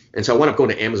work. And so I wound up going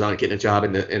to Amazon and getting a job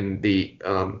in the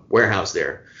warehouse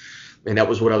there. And that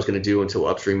was what I was going to do until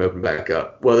Upstream opened back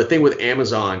up. Well, the thing with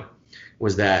Amazon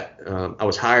was that I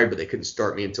was hired, but they couldn't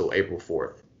start me until April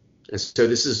 4th. And so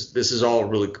this is all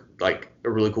really like a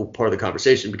really cool part of the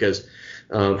conversation, because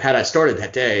had I started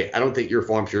that day, I don't think Your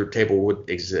Farm to Your Table would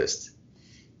exist,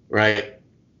 right?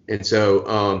 And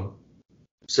so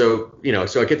so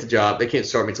I get the job. They can't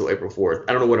start me until April 4th.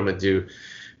 I don't know what I'm gonna do.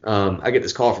 I get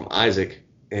this call from Isaac,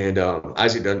 and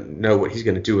Isaac doesn't know what he's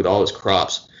gonna do with all his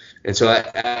crops. And so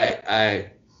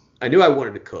I knew I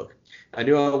wanted to cook. I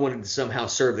knew I wanted to somehow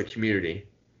serve the community,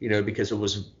 because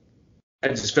I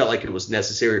just felt like it was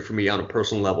necessary for me on a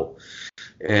personal level.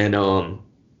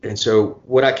 And so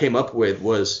what I came up with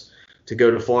was to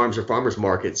go to farms or farmers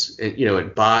markets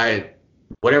and buy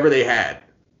whatever they had,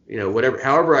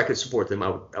 however I could support them.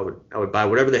 I would buy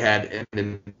whatever they had and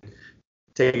then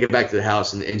take it back to the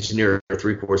house and engineer a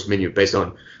 3-course menu based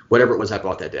on whatever it was I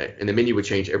bought that day. And the menu would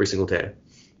change every single day.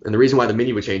 And the reason why the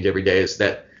menu would change every day is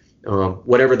that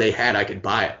whatever they had, I could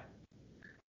buy it.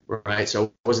 Right. So I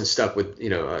wasn't stuck with,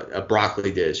 a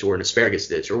broccoli dish or an asparagus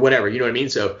dish or whatever, you know what I mean?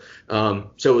 So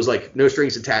it was like no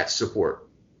strings attached support.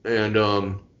 And,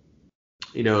 and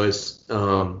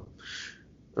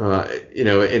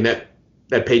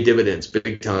that paid dividends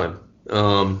big time.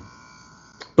 And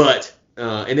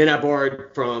then I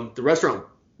borrowed from the restaurant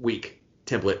week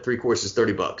template, 3 courses,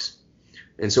 $30.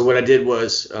 And so what I did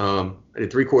was I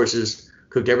did 3 courses,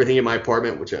 cooked everything in my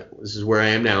apartment, this is where I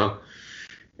am now.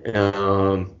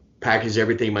 Packaged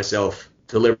everything myself,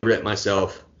 delivered it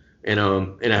myself, and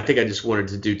I think I just wanted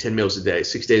to do 10 meals a day,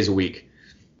 6 days a week,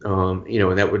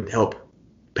 and that would help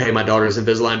pay my daughter's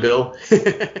Invisalign bill,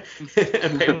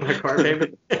 and pay my car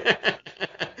payment,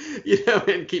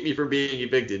 and keep me from being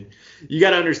evicted. You got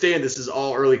to understand, this is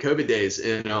all early COVID days,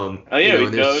 and we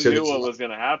knew what was going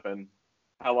to happen,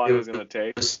 how long it was going to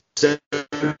take. So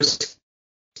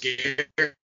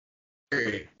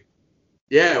scary.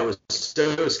 Yeah, it was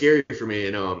so scary for me,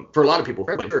 and for a lot of people,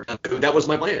 that was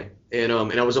my plan, and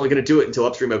I was only going to do it until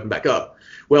Upstream opened back up.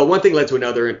 Well, one thing led to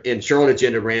another, and Charlotte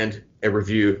Agenda ran a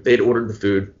review. They had ordered the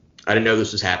food. I didn't know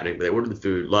this was happening, but they ordered the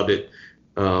food, loved it,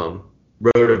 wrote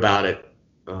about it,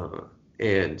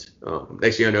 and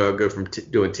next thing I know, I go from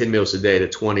doing 10 meals a day to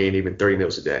 20 and even 30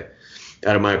 meals a day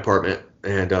out of my apartment,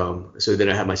 and so then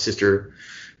I had my sister,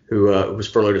 who was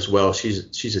furloughed as well. She's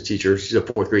a teacher. She's a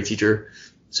 4th grade teacher.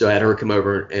 So I had her come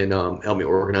over and help me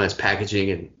organize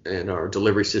packaging and our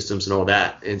delivery systems and all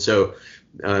that. And so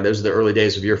those are the early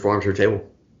days of Your Farm to Your Table.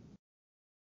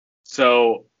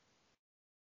 So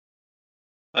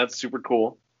that's super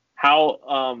cool.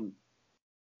 How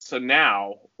so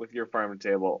now with Your Farm to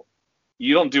Table,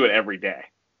 you don't do it every day.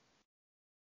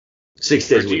 6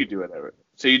 days a week. You do it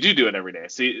so you do it every day.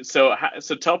 So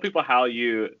tell people how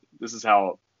you. This is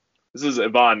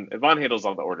Yvonne. Yvonne handles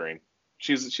all the ordering.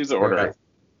 She's the orderer. Right.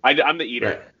 I'm the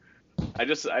eater. Right. I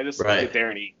just Right. sit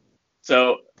there and eat.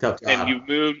 So and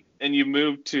you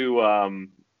moved to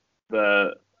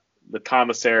the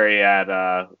commissary at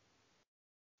I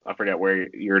forget where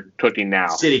you're cooking now.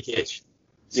 City Kitch.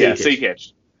 City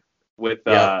Kitch. With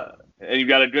and you've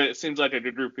got it seems like a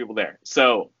good group of people there.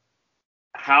 So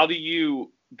how do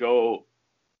you go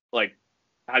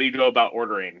about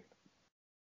ordering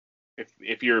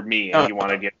if you're me and you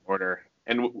want to get an order?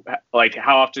 And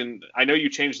how often? I know you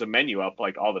change the menu up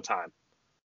all the time.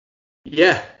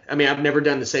 Yeah, I mean, I've never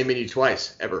done the same menu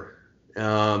twice ever.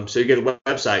 So you go to the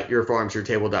website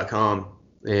yourfarmsyourtable.com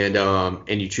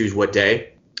and you choose what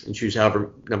day and choose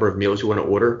however number of meals you want to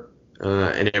order,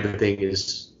 and everything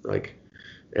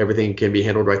can be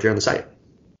handled right there on the site.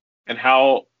 And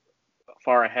how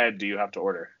far ahead do you have to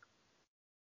order?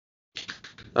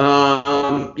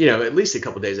 At least a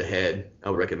couple days ahead, I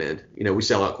would recommend. We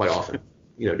sell out quite often.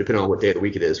 Depending on what day of the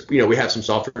week it is. We have some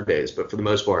softer days, but for the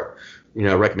most part,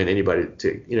 I recommend anybody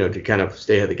to kind of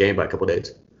stay ahead of the game by a couple of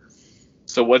days.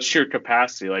 So what's your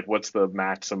capacity? What's the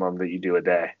maximum that you do a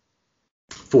day?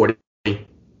 40.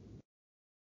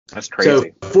 That's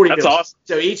crazy. So 40 That's meals. Awesome.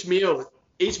 So each meal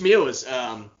is,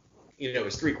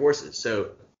 is 3 courses.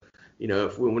 So,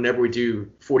 whenever we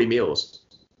do 40 meals.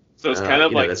 So it's kind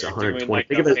of that's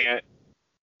 120.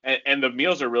 And the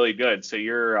meals are really good. So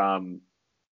you're,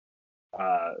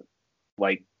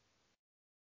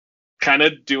 kind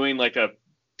of doing a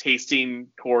tasting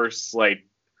course,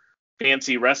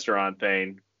 fancy restaurant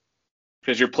thing,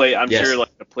 because sure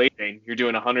the plating, you're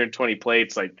doing 120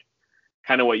 plates,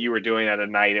 kind of what you were doing at a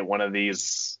night at one of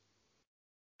these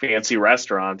fancy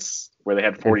restaurants where they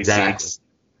had 40 seats.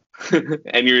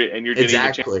 and you're getting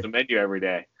a chance to menu every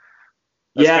day.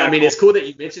 That's cool. It's cool that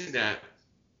you mentioned that,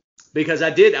 because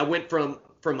I went from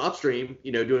Upstream,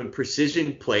 doing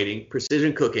precision plating,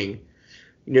 precision cooking,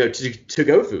 to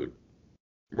go food,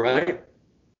 right?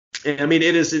 And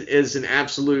it is an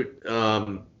absolute,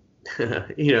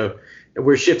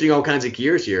 we're shifting all kinds of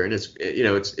gears here, and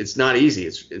it's not easy.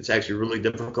 It's actually really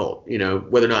difficult,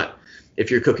 whether or not,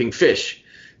 if you're cooking fish,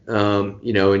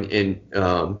 You know,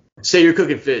 and say you're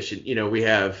cooking fish, and we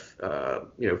have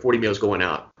 40 meals going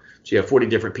out, so you have 40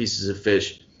 different pieces of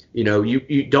fish.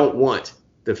 You don't want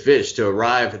the fish to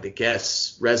arrive at the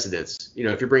guest's residence.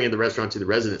 If you're bringing the restaurant to the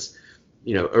residence,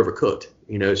 overcooked.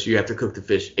 So you have to cook the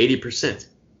fish 80%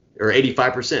 or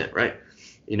 85%, right?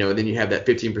 And then you have that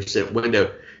 15%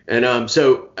 window. And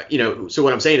so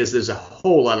what I'm saying is there's a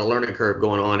whole lot of learning curve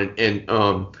going on, and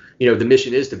the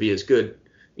mission is to be as good,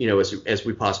 as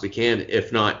we possibly can,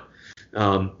 if not,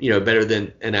 better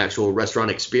than an actual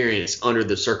restaurant experience under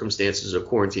the circumstances of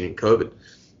quarantine and COVID.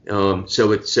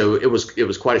 So it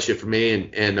was quite a shift for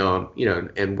me, and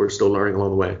we're still learning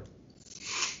along the way.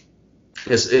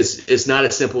 It's not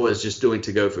as simple as just doing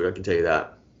to-go food, I can tell you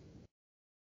that.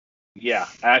 Yeah,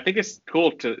 I think it's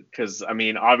cool because I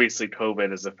mean, obviously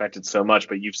COVID has affected so much,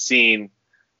 but you've seen,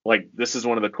 like, this is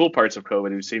one of the cool parts of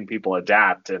COVID. You've seen people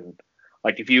adapt, and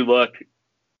like if you look,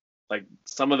 like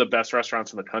some of the best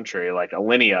restaurants in the country, like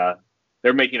Alinea,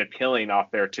 they're making a killing off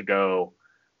their to-go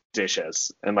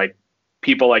dishes, and like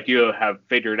people like you have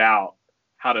figured out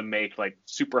how to make like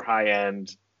super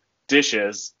high-end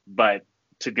dishes, but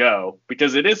to go,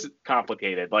 because it is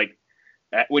complicated. Like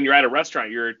when you're at a restaurant,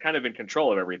 you're kind of in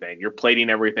control of everything. You're plating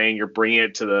everything, you're bringing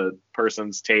it to the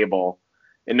person's table.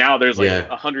 And now there's like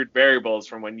 100 variables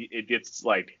from when it gets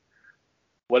like,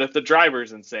 what if the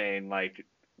driver's insane? Like,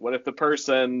 what if the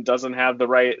person doesn't have the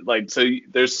right, like, so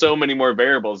there's so many more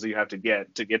variables that you have to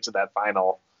get to that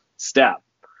final step.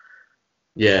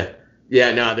 Yeah.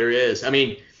 No, there is. I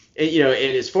mean,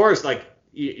 and as far as like,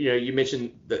 you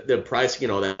mentioned the pricing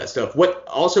and all that stuff. What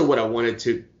I wanted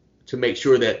to make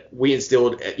sure that we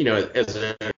instilled,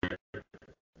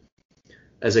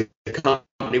 as a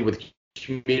company with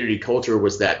community culture,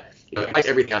 was that I price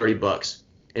everything at $30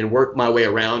 and work my way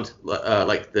around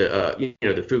like the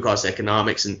the food cost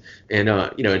economics and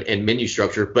menu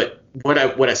structure. But what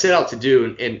I set out to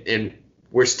do, and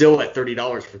we're still at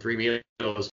 $30 for 3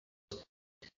 meals,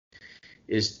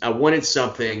 is I wanted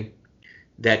something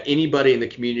that anybody in the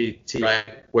community,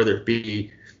 whether it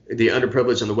be the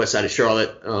underprivileged on the west side of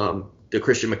Charlotte, the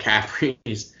Christian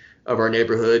McCaffreys of our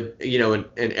neighborhood,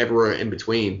 and everywhere in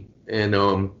between. And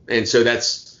so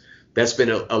that's been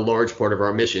a large part of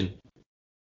our mission.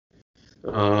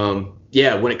 When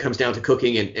it comes down to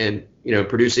cooking and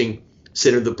producing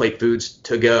center of the plate foods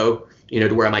to go,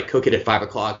 to where I might cook it at 5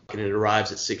 o'clock and it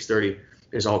arrives at 6:30.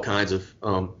 There's all kinds of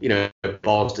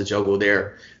balls to juggle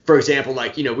there. For example,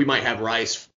 like we might have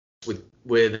rice with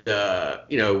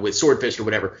swordfish or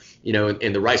whatever,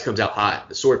 and the rice comes out hot.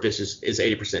 The swordfish is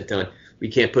 80% done. We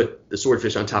can't put the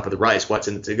swordfish on top of the rice. What's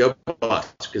in the to-go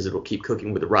box, because it'll keep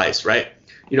cooking with the rice, right?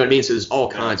 You know what I mean? So there's all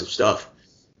kinds of stuff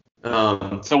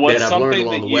so what's that I've learned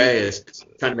along the way is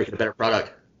trying to make it a better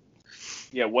product.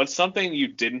 Yeah, what's something you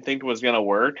didn't think was going to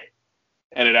work,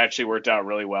 and it actually worked out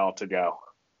really well to go?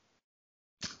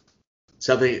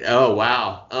 Something. Oh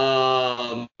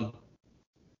wow.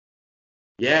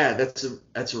 Yeah, that's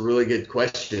a really good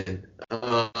question.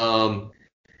 Let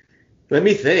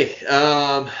me think.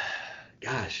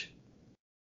 Gosh.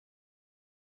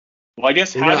 Well, I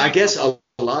guess a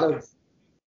lot of.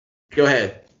 Go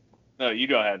ahead. No, you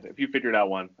go ahead. If you figured out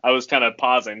one, I was kind of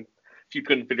pausing. If you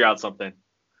couldn't figure out something,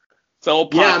 so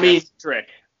trick.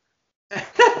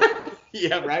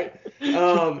 Yeah, right.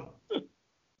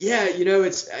 Yeah,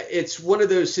 it's one of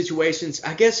those situations.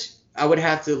 I guess I would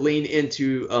have to lean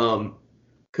into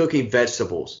cooking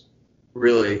vegetables,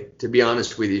 really, to be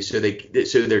honest with you. So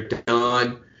they're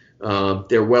done.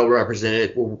 They're well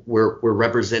represented.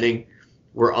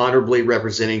 We're honorably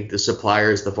representing the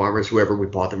suppliers, the farmers, whoever we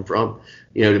bought them from,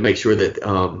 to make sure that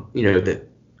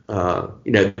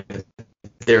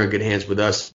they're in good hands with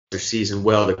us. They're seasoned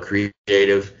well. They're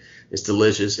creative. It's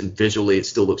delicious, and visually it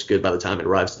still looks good by the time it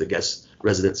arrives to the guest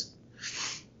residence.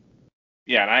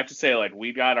 Yeah, and I have to say, like,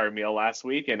 we got our meal last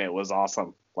week and it was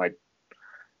awesome. Like,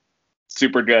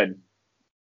 super good.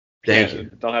 Thank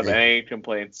you. Don't have any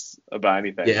complaints about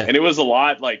anything. Yeah. And it was a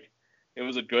lot, like, it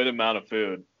was a good amount of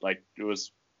food. Like, it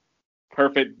was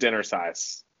perfect dinner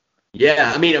size.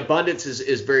 Yeah, I mean, abundance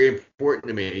is very important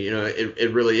to me.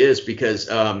 It really is, because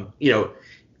I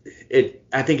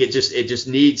think it just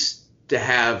needs to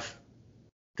have.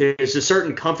 There's a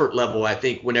certain comfort level, I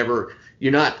think, whenever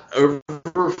you're not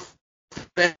overfed,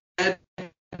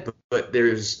 but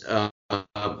there's a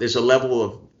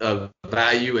level of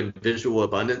value and visual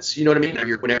abundance. You know what I mean? Whenever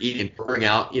you're eating and pouring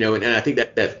out, and I think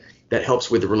that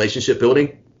helps with the relationship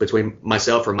building between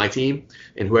myself or my team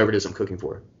and whoever it is I'm cooking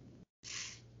for.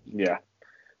 Yeah.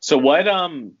 So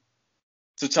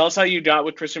so tell us how you got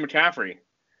with Christian McCaffrey.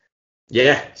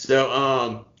 Yeah.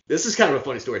 So this is kind of a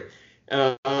funny story.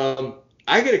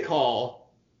 I get a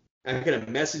call. I get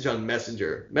a message on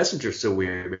Messenger. Messenger's so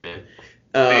weird, man.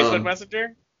 Facebook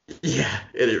Messenger? Yeah,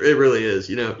 it really is.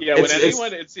 You know. Yeah,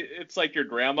 it's like your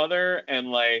grandmother, and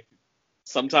like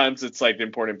sometimes it's like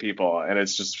important people, and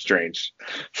it's just strange.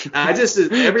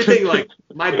 Everything like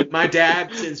my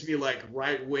dad sends me like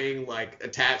right wing like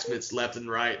attachments left and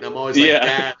right, and I'm always like,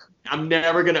 Dad, I'm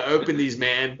never gonna open these,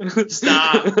 man.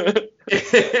 Stop.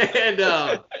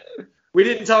 And we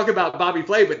didn't talk about Bobby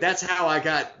Flay, but that's how I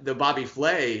got the Bobby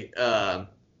Flay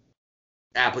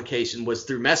application, was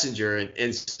through Messenger,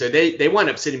 and so they wound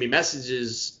up sending me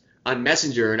messages on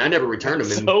Messenger, and I never returned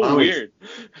them. And so weird.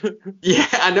 Yeah,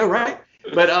 I know, right?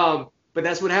 But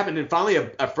that's what happened. And finally,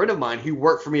 a friend of mine who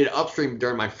worked for me at Upstream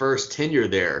during my first tenure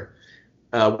there,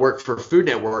 worked for Food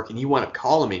Network, and he wound up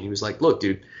calling me, and he was like, "Look,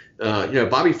 dude,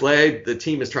 Bobby Flay, the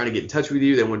team is trying to get in touch with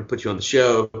you. They want to put you on the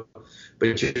show,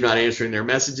 but you're not answering their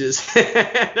messages."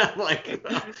 And I'm like,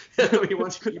 he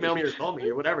wants to email me or call me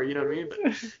or whatever, you know what I mean?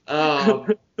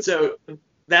 But so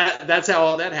that's how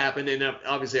all that happened, and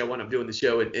obviously I wound up doing the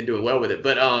show and doing well with it.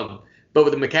 But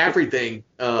with the McCaffrey thing,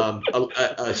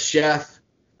 a chef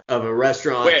of a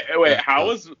restaurant. Wait,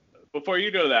 before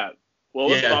you go to that, what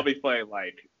was Bobby Flay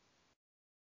like?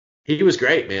 He was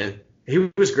great, man.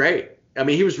 He was great. I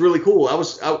mean, he was really cool.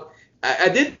 I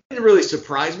didn't really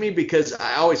surprise me, because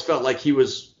I always felt like he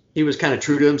was kind of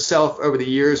true to himself over the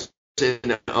years.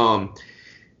 And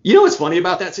what's funny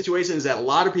about that situation is that a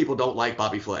lot of people don't like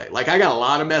Bobby Flay. Like, I got a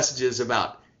lot of messages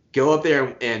about go up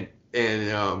there and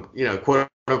quote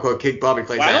unquote kick Bobby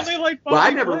Flay's ass. Why don't they like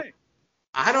Bobby Flay?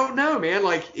 I don't know, man.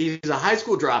 Like, he's a high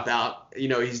school dropout. He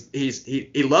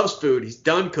loves food. He's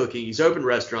done cooking. He's opened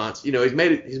restaurants. He's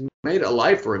made a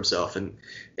life for himself, and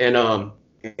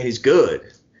he's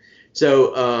good.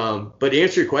 So, but to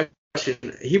answer your question,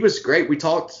 he was great. We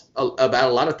talked about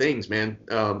a lot of things, man.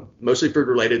 Mostly food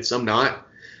related, some not,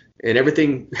 and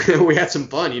everything. We had some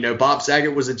fun. Bob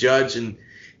Saget was a judge, and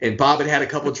Bob had a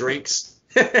couple drinks.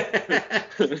 Have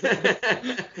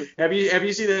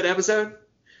you seen that episode?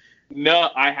 No,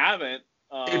 I haven't.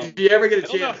 If you ever get a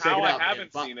chance, I don't know check how it out. I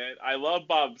haven't seen it. I love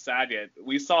Bob Saget.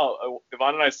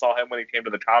 Yvonne and I saw him when he came to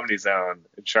the Comedy Zone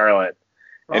in Charlotte,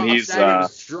 and Bob he's Saget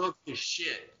was drunk as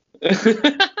shit.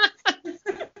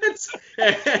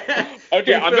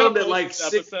 Okay, I'm gonna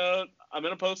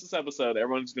post this episode.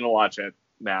 Everyone's gonna watch it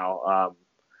now.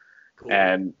 Cool.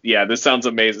 And yeah, this sounds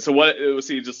amazing. So what was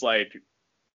he just like?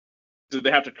 Did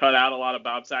they have to cut out a lot of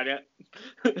Bob Saget?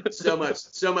 so much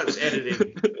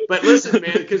editing. But listen,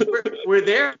 man, because we're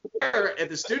there at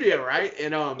the studio, right?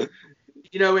 And and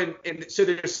so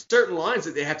there's certain lines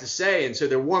that they have to say, and so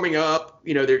they're warming up,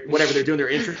 they're doing their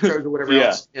intros or whatever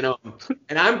else. And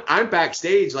I'm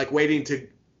backstage, like waiting to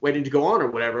go on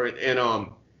or whatever, and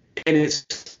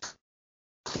it's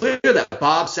clear that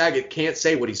Bob Saget can't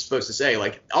say what he's supposed to say.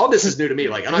 Like, all this is new to me.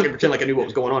 Like, I'm not gonna pretend like I knew what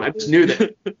was going on. I just knew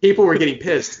that people were getting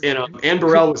pissed, and Ann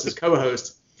Burrell was his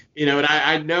co-host, and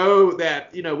I know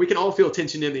that we can all feel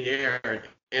tension in the air,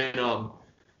 and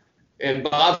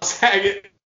Bob Saget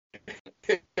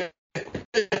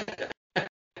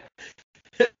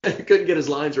couldn't get his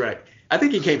lines right. I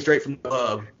think he came straight from the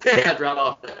club. Got dropped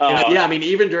off. Yeah, I mean,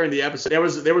 even during the episode,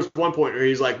 there was one point where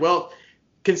he's like, well,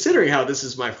 considering how this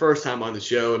is my first time on the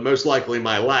show and most likely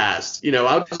my last,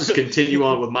 I'll just continue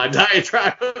on with my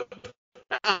diatribe.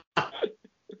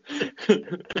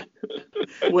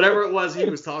 Whatever it was he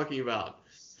was talking about.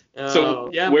 So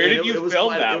where did you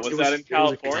film that? Was that in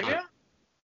California?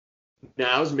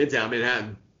 No, it was Midtown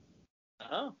Manhattan.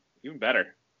 Oh, even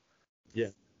better. Yeah.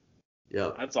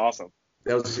 Yeah. That's awesome.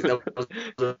 That was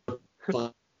a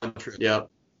fun trip. Yeah.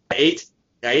 I ate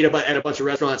at a bunch of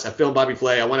restaurants. I filmed Bobby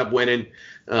Flay. I wound up winning.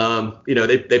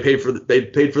 They paid for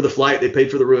the flight. They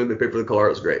paid for the room. They paid for the car.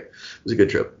 It was great. It was a good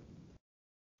trip.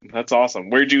 That's awesome.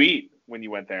 Where'd you eat when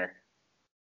you went there?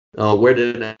 Oh, where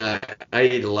did I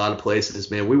ate a lot of places,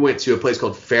 man. We went to a place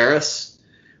called Ferris,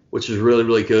 which was really,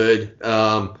 really good.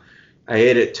 I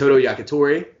ate at Toto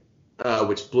Yakitori,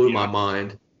 which blew my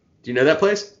mind. Do you know that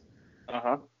place?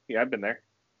 Uh-huh. Yeah, I've been there.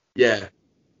 Yeah.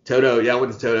 Toto, I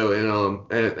went to Toto,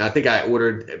 and I think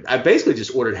I basically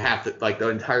just ordered half the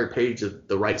entire page of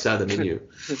the right side of the menu.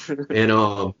 And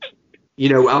I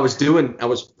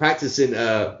was practicing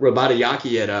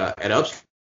Robatayaki at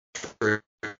Upstream.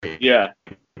 Yeah.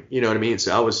 You know what I mean?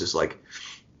 So I was just like,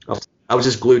 I was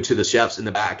just glued to the chefs in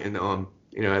the back, and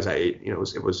as I ate, it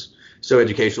was so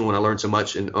educational, and I learned so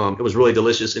much, and it was really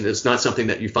delicious, and it's not something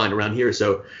that you find around here,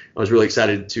 so I was really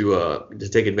excited to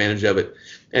take advantage of it.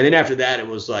 And then after that, it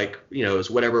was like, it was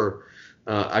whatever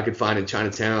I could find in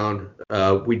Chinatown.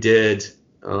 We did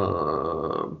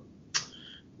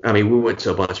I mean, we went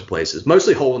to a bunch of places,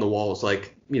 mostly hole in the walls,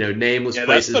 like, nameless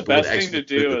places. That's the best thing to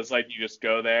do is like you just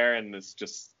go there and it's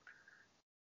just,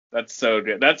 that's so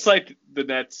good. That's like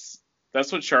that's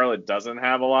what Charlotte doesn't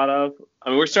have a lot of. I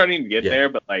mean, we're starting to get there,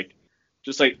 but like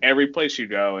just like every place you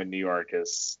go in New York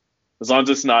is, as long as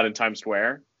it's not in Times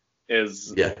Square,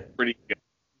 is pretty good.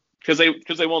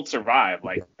 Because they won't survive.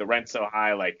 Like the rent's so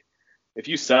high. Like if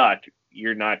you suck,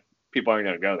 people aren't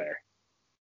gonna go there.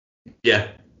 Yeah,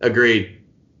 agreed.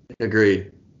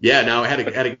 Yeah, no, I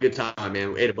had a good time,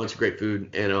 man. We ate a bunch of great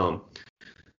food, and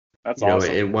that's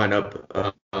awesome. And wound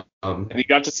up and you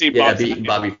got to see Bob beating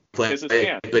Bobby Flay.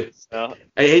 But so.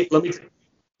 Hey, let me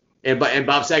and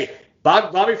Bob Saget.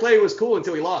 Bobby Flay was cool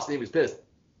until he lost and he was pissed.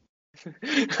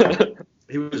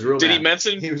 He was real. Did he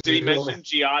mention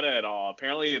Giada at all?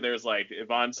 Apparently, there's like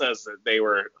Yvonne says that they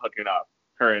were hooking up,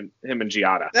 him and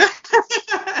Giada.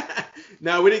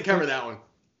 No, we didn't cover that one.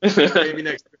 Maybe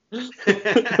next trip.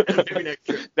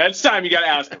 Next time you gotta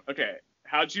ask him. Okay,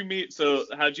 how'd you meet? So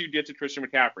how'd you get to Christian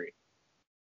McCaffrey?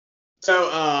 So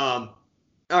all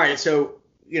right. So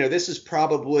this is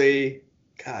probably,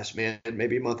 gosh, man,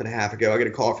 maybe a month and a half ago. I get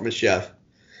a call from a chef,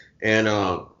 and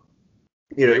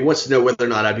he wants to know whether or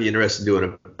not I'd be interested in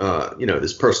doing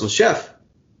this personal chef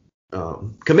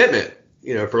commitment,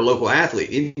 for a local athlete.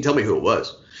 He didn't tell me who it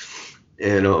was,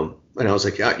 and I was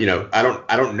like, I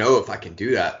don't know if I can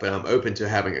do that, but I'm open to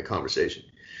having a conversation.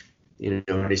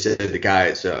 And he said the guy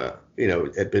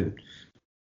had been,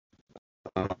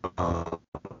 I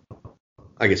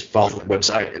guess, following the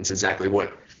website, and it's exactly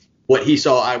what he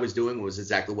saw I was doing was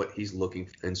exactly what he's looking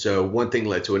for. And so one thing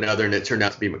led to another, and it turned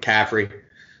out to be McCaffrey.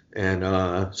 And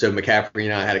so McCaffrey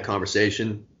and I had a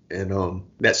conversation, and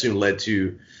that soon led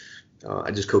to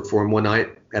I just cooked for him one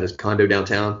night at his condo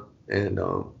downtown, and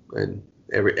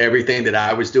everything that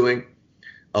I was doing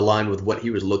aligned with what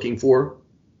he was looking for,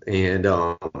 and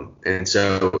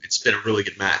so it's been a really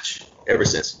good match ever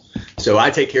since. So I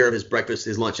take care of his breakfast,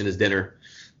 his lunch, and his dinner.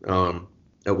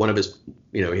 At one of his,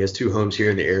 he has two homes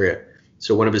here in the area.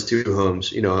 So one of his two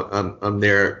homes, I'm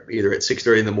there either at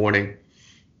 6:30 in the morning,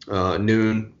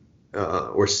 noon,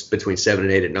 or between 7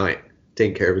 and 8 at night,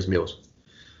 taking care of his meals.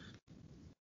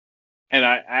 And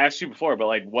I asked you before, but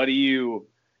like, what do you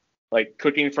like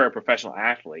cooking for a professional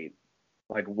athlete?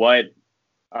 Like, what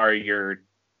are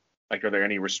are there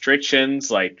any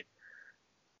restrictions? Like,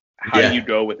 how do you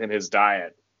go within his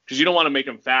diet? Because you don't want to make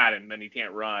him fat and then he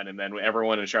can't run, and then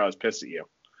everyone in Charlotte's pissed at you.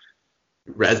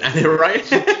 Right?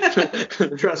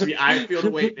 Trust me, I feel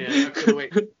the weight, man. I feel the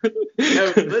weight.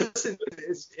 No, listen,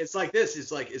 it's like this.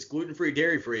 It's gluten-free,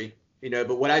 dairy-free,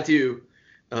 But what I do,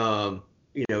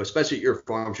 especially at your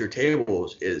farms, your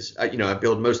tables, is I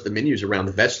build most of the menus around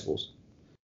the vegetables.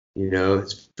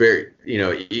 It's very,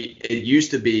 it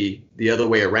used to be the other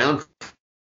way around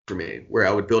for me, where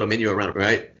I would build a menu around it,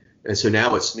 right? And so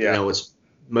now it's, it's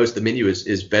most of the menu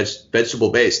is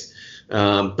vegetable based.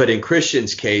 But in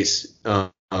Christian's case, I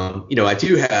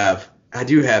do have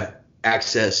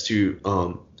access to,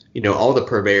 all the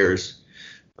purveyors,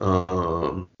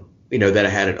 that I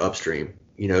had at Upstream,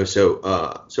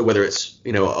 so whether it's,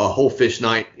 a whole fish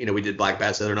night, we did black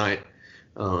bass the other night,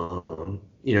 or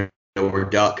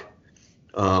duck,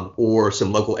 or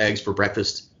some local eggs for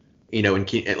breakfast, and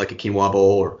like a quinoa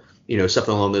bowl or,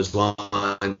 something along those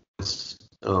lines.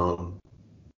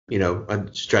 I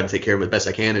just try to take care of him as best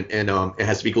I can, and it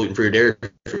has to be gluten free or dairy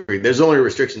free. There's only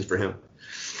restrictions for him.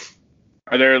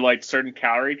 Are there like certain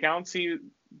calorie counts he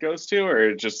goes to,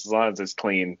 or just as long as it's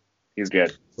clean, he's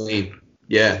good? Clean,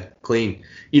 yeah, clean.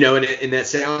 And that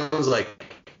sounds like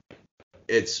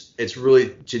it's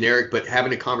really generic, but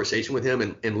having a conversation with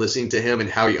him and listening to him and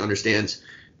how he understands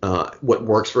what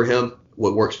works for him,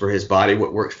 what works for his body,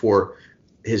 what works for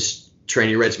his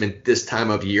training regimen this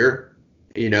time of year.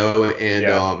 And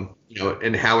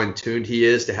how in tuned he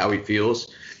is to how he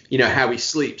feels, how he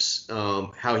sleeps,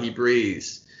 how he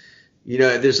breathes,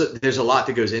 there's a lot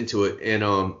that goes into it. And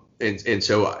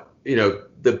so,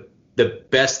 the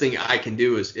best thing I can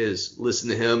do is listen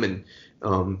to him and,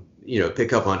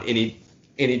 pick up on any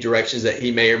directions that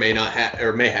he may or may not have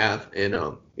or may have, and,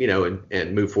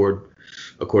 and move forward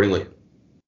accordingly.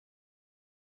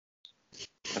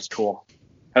 That's cool.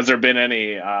 Has there been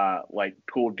any like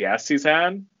cool guests he's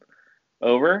had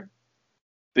over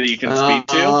that you can speak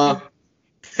to?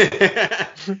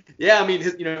 Yeah, I mean,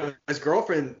 his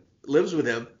girlfriend lives with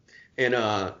him,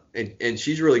 and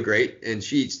she's really great, and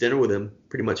she eats dinner with him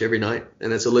pretty much every night, and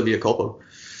that's Olivia Culpo.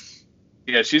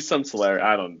 Yeah, she's some celebrity.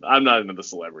 I'm not into the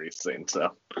celebrity scene,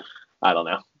 so I don't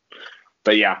know.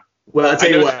 But yeah. Well, I'll tell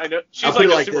you what. I know she's I'll like put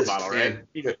a it like supermodel,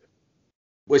 this, right?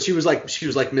 Well, she was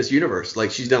like Miss Universe.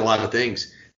 Like, she's done a lot of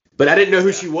things. But I didn't know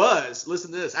who she was.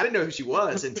 Listen to this. I didn't know who she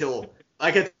was until,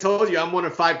 like I told you, I'm one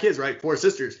of 5 kids, right? 4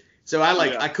 sisters. So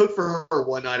I cooked for her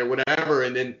one night or whatever,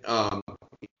 and then I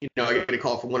get a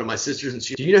call from one of my sisters, and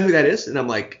she, do you know who that is? And I'm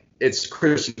like, it's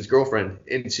Christian's girlfriend,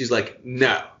 and she's like,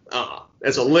 no,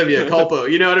 that's Olivia Culpo.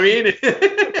 You know what I mean?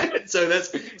 That's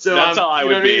how I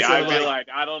would be. I'd be like,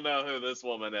 I don't know who this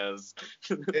woman is.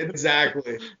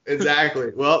 Exactly.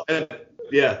 Well,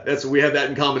 we have that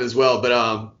in common as well.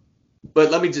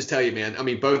 But let me just tell you, man. I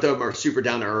mean, both of them are super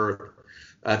down to earth.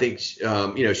 I think, she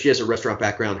has a restaurant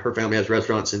background. Her family has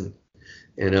restaurants in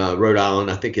Rhode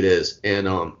Island, I think it is. And,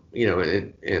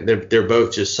 and they're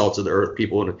both just salt of the earth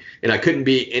people. And I couldn't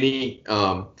be any,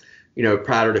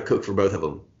 prouder to cook for both of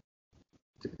them.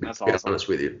 That's awesome. To be honest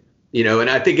with you. And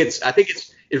I think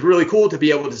it's really cool to be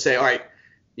able to say, all right,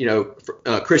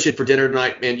 Christian, for dinner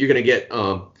tonight, man, you're going to get,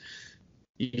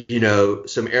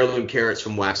 some heirloom carrots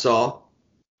from Waxhaw,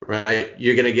 right?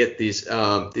 You're going to get these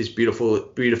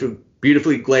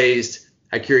beautifully glazed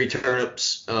Haikiri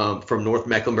turnips from North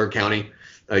Mecklenburg County.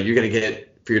 You're going to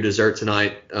get, for your dessert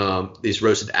tonight, these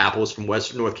roasted apples from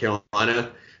Western North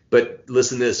Carolina. But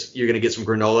listen to this, you're going to get some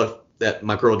granola that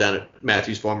my girl down at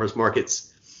Matthews Farmers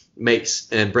Markets makes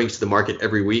and brings to the market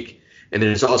every week. And then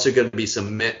there's also going to be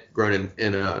some mint grown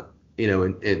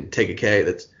in Take a K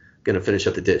that's going to finish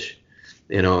up the dish.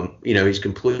 And, he's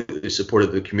completely supportive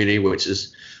of the community, which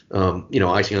is,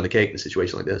 icing on the cake in a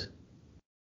situation like this.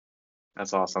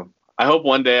 That's awesome. I hope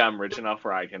one day I'm rich enough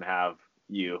where I can have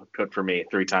you cook for me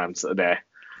 3 times a day.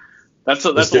 That's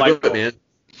a life goal, man.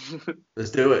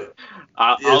 Let's do it.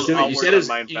 I'll you said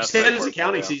it's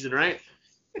accounting season, right?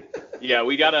 Yeah,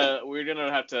 we're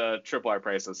gonna have to triple our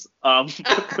prices. So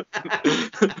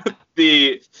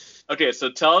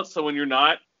when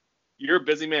you're a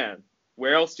busy man,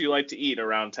 where else do you like to eat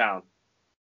around town?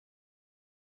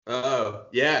 Oh,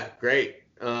 yeah, great.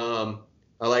 I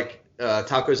like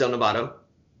Tacos El Nevado.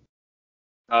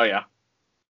 Oh yeah,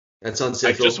 that's on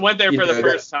Central. I just went there for the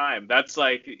first time. That's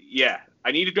like, yeah,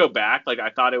 I need to go back. Like, I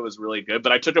thought it was really good,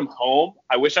 but I took them home.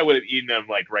 I wish I would have eaten them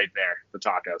like right there, the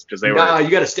tacos, because they were. No, you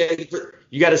got to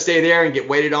stay there and get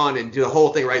waited on and do the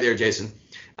whole thing right there, Jason.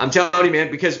 I'm telling you,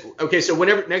 man. Because so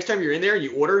whenever next time you're in there,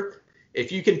 you order.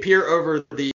 If you can peer over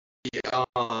the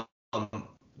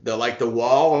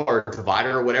wall or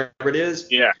divider or whatever it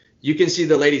is, yeah, you can see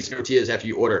the ladies' tortillas after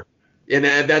you order. And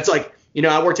that's like,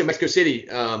 I worked in Mexico City,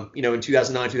 in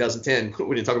 2009, 2010.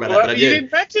 We didn't talk about that, but I did. You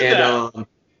didn't mention that.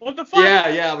 What the fuck?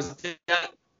 Yeah,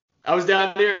 I was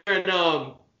down there,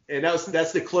 and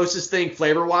that's the closest thing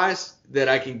flavor-wise that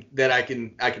I can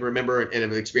remember and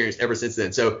have experienced ever since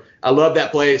then. So I love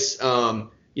that place.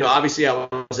 Obviously I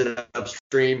was in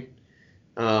upstream,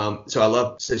 so I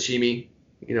love sashimi.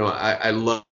 I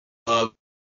love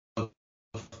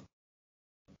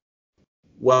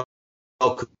well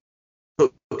cooked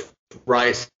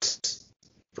rice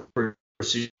for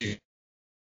sushi,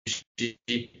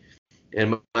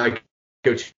 and my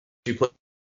go-to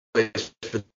place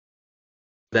for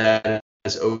that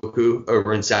is Oku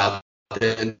over in South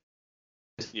End.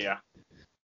 Yeah.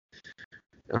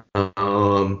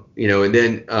 And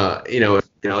then I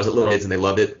was at Little Kids and they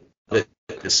loved it.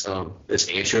 This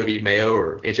anchovy mayo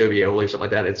or anchovy aioli or something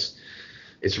like that.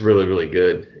 It's really, really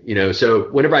good. So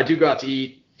whenever I do go out to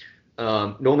eat,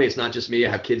 normally it's not just me. I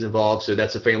have kids involved, so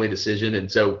that's a family decision,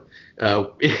 and so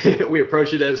we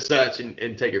approach it as such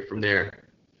and take it from there.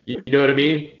 You know what I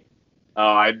mean?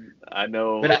 Oh, I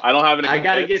know. But I don't have any. I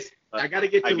gotta get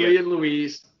to Lee and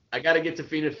Louise. I gotta get to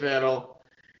Fina Fettel.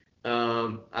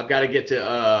 I've got to get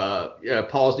to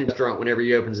Paul's new restaurant whenever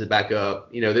he opens it back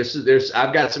up.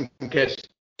 I've got some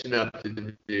catching up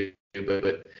to do,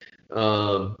 but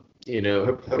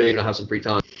hopefully I'll have some free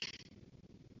time.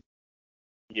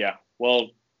 Yeah, well,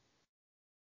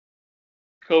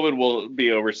 COVID will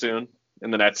be over soon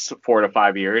in the next 4 to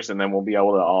 5 years, and then we'll be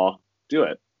able to all do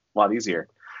it a lot easier.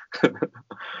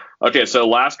 Okay, so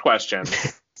last question.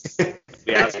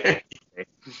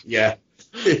 Yeah.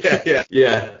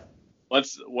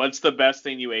 What's the best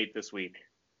thing you ate this week?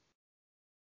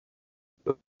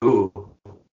 Ooh.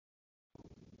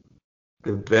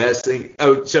 The best thing.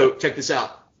 Oh, so check this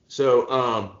out.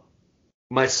 So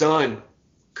my son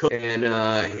cooked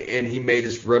and he made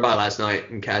this ribeye last night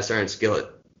in cast iron skillet.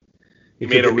 He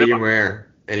made a medium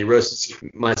rare and he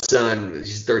roasted my son.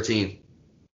 He's 13.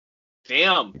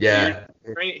 Damn. Yeah.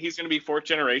 He's gonna be 4th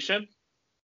generation.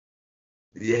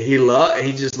 Yeah,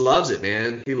 he just loves it,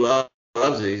 man. He loves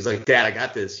it. He's like, Dad, I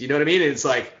got this. You know what I mean? And it's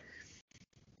like,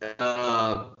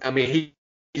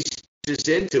 he's just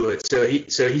into it. So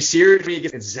he seared me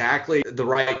exactly the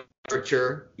right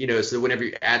temperature, so whenever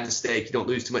you add the steak, you don't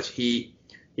lose too much heat.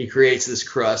 He creates this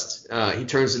crust. He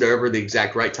turns it over the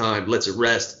exact right time, lets it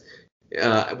rest.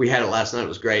 We had it last night. It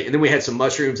was great. And then we had some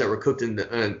mushrooms that were cooked in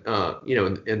the,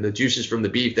 in the juices from the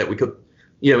beef that we cooked,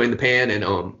 in the pan, and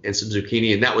some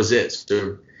zucchini, and that was it.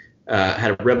 So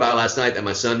had a ribeye last night that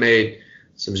my son made,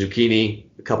 some zucchini,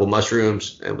 a couple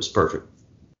mushrooms, and it was perfect.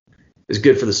 It's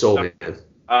good for the soul, man.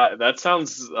 That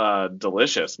sounds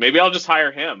delicious. Maybe I'll just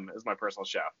hire him as my personal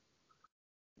chef.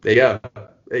 There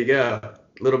you go. A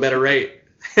little better rate.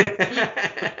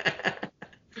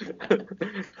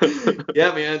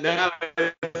 Yeah, man. No,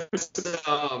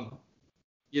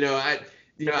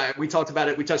 we talked about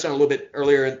it. We touched on it a little bit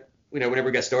earlier. Whenever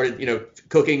we got started,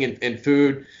 cooking and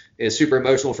food is super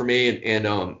emotional for me, and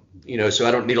so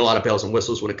I don't need a lot of bells and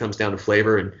whistles when it comes down to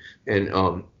flavor, and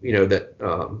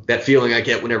that feeling I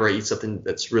get whenever I eat something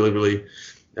that's really, really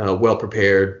well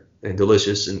prepared and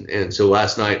delicious. And so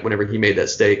last night, whenever he made that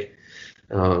steak,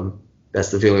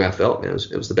 that's the feeling I felt, man.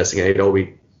 It was the best thing I ate all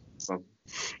week.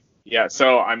 Yeah.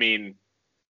 So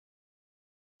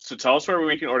tell us where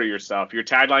we can order your stuff. Your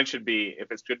tagline should be, if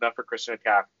it's good enough for Christian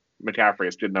McCaffrey,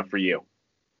 it's good enough for you.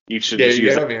 You should use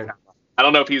it. Man. I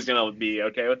don't know if he's going to be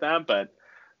okay with that, but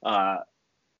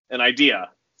an idea.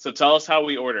 So tell us how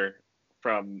we order,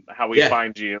 from how we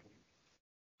find you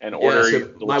and order your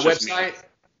delicious my website. meat.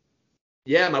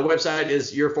 Yeah, my website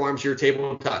is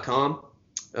yourfarmsyourtable.com.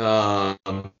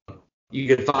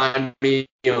 You can find me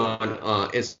on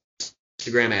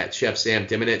Instagram at Chef Sam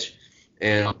Diminich.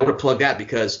 And I want to plug that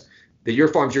because the Your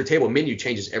Farms Your Table menu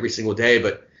changes every single day.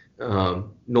 But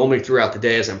normally throughout the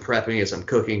day, as I'm prepping, as I'm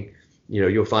cooking,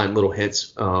 you'll find little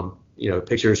hints,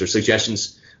 pictures or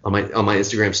suggestions on my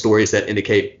Instagram stories that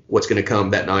indicate what's going to come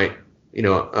that night.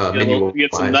 Menu. You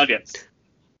get some nuggets.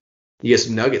 You get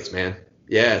some nuggets, man.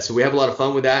 Yeah. So we have a lot of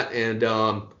fun with that, and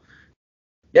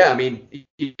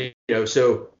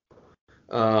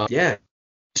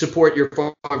support Your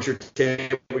Farms Your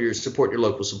Table. You support your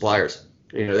local suppliers.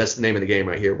 That's the name of the game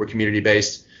right here. We're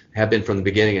community-based, have been from the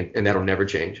beginning, and that'll never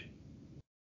change.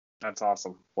 That's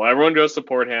awesome. Well, everyone go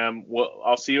support him.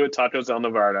 I'll see you at Tacos El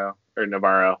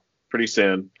Navarro pretty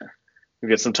soon. We'll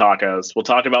get some tacos. We'll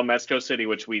talk about Mexico City,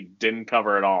 which we didn't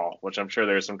cover at all, which I'm sure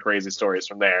there's some crazy stories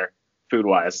from there,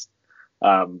 food-wise.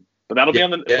 But that'll be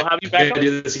on the – we'll have you back on.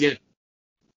 Do this again.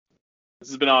 This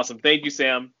has been awesome. Thank you,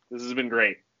 Sam. This has been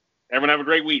great. Everyone have a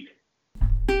great week.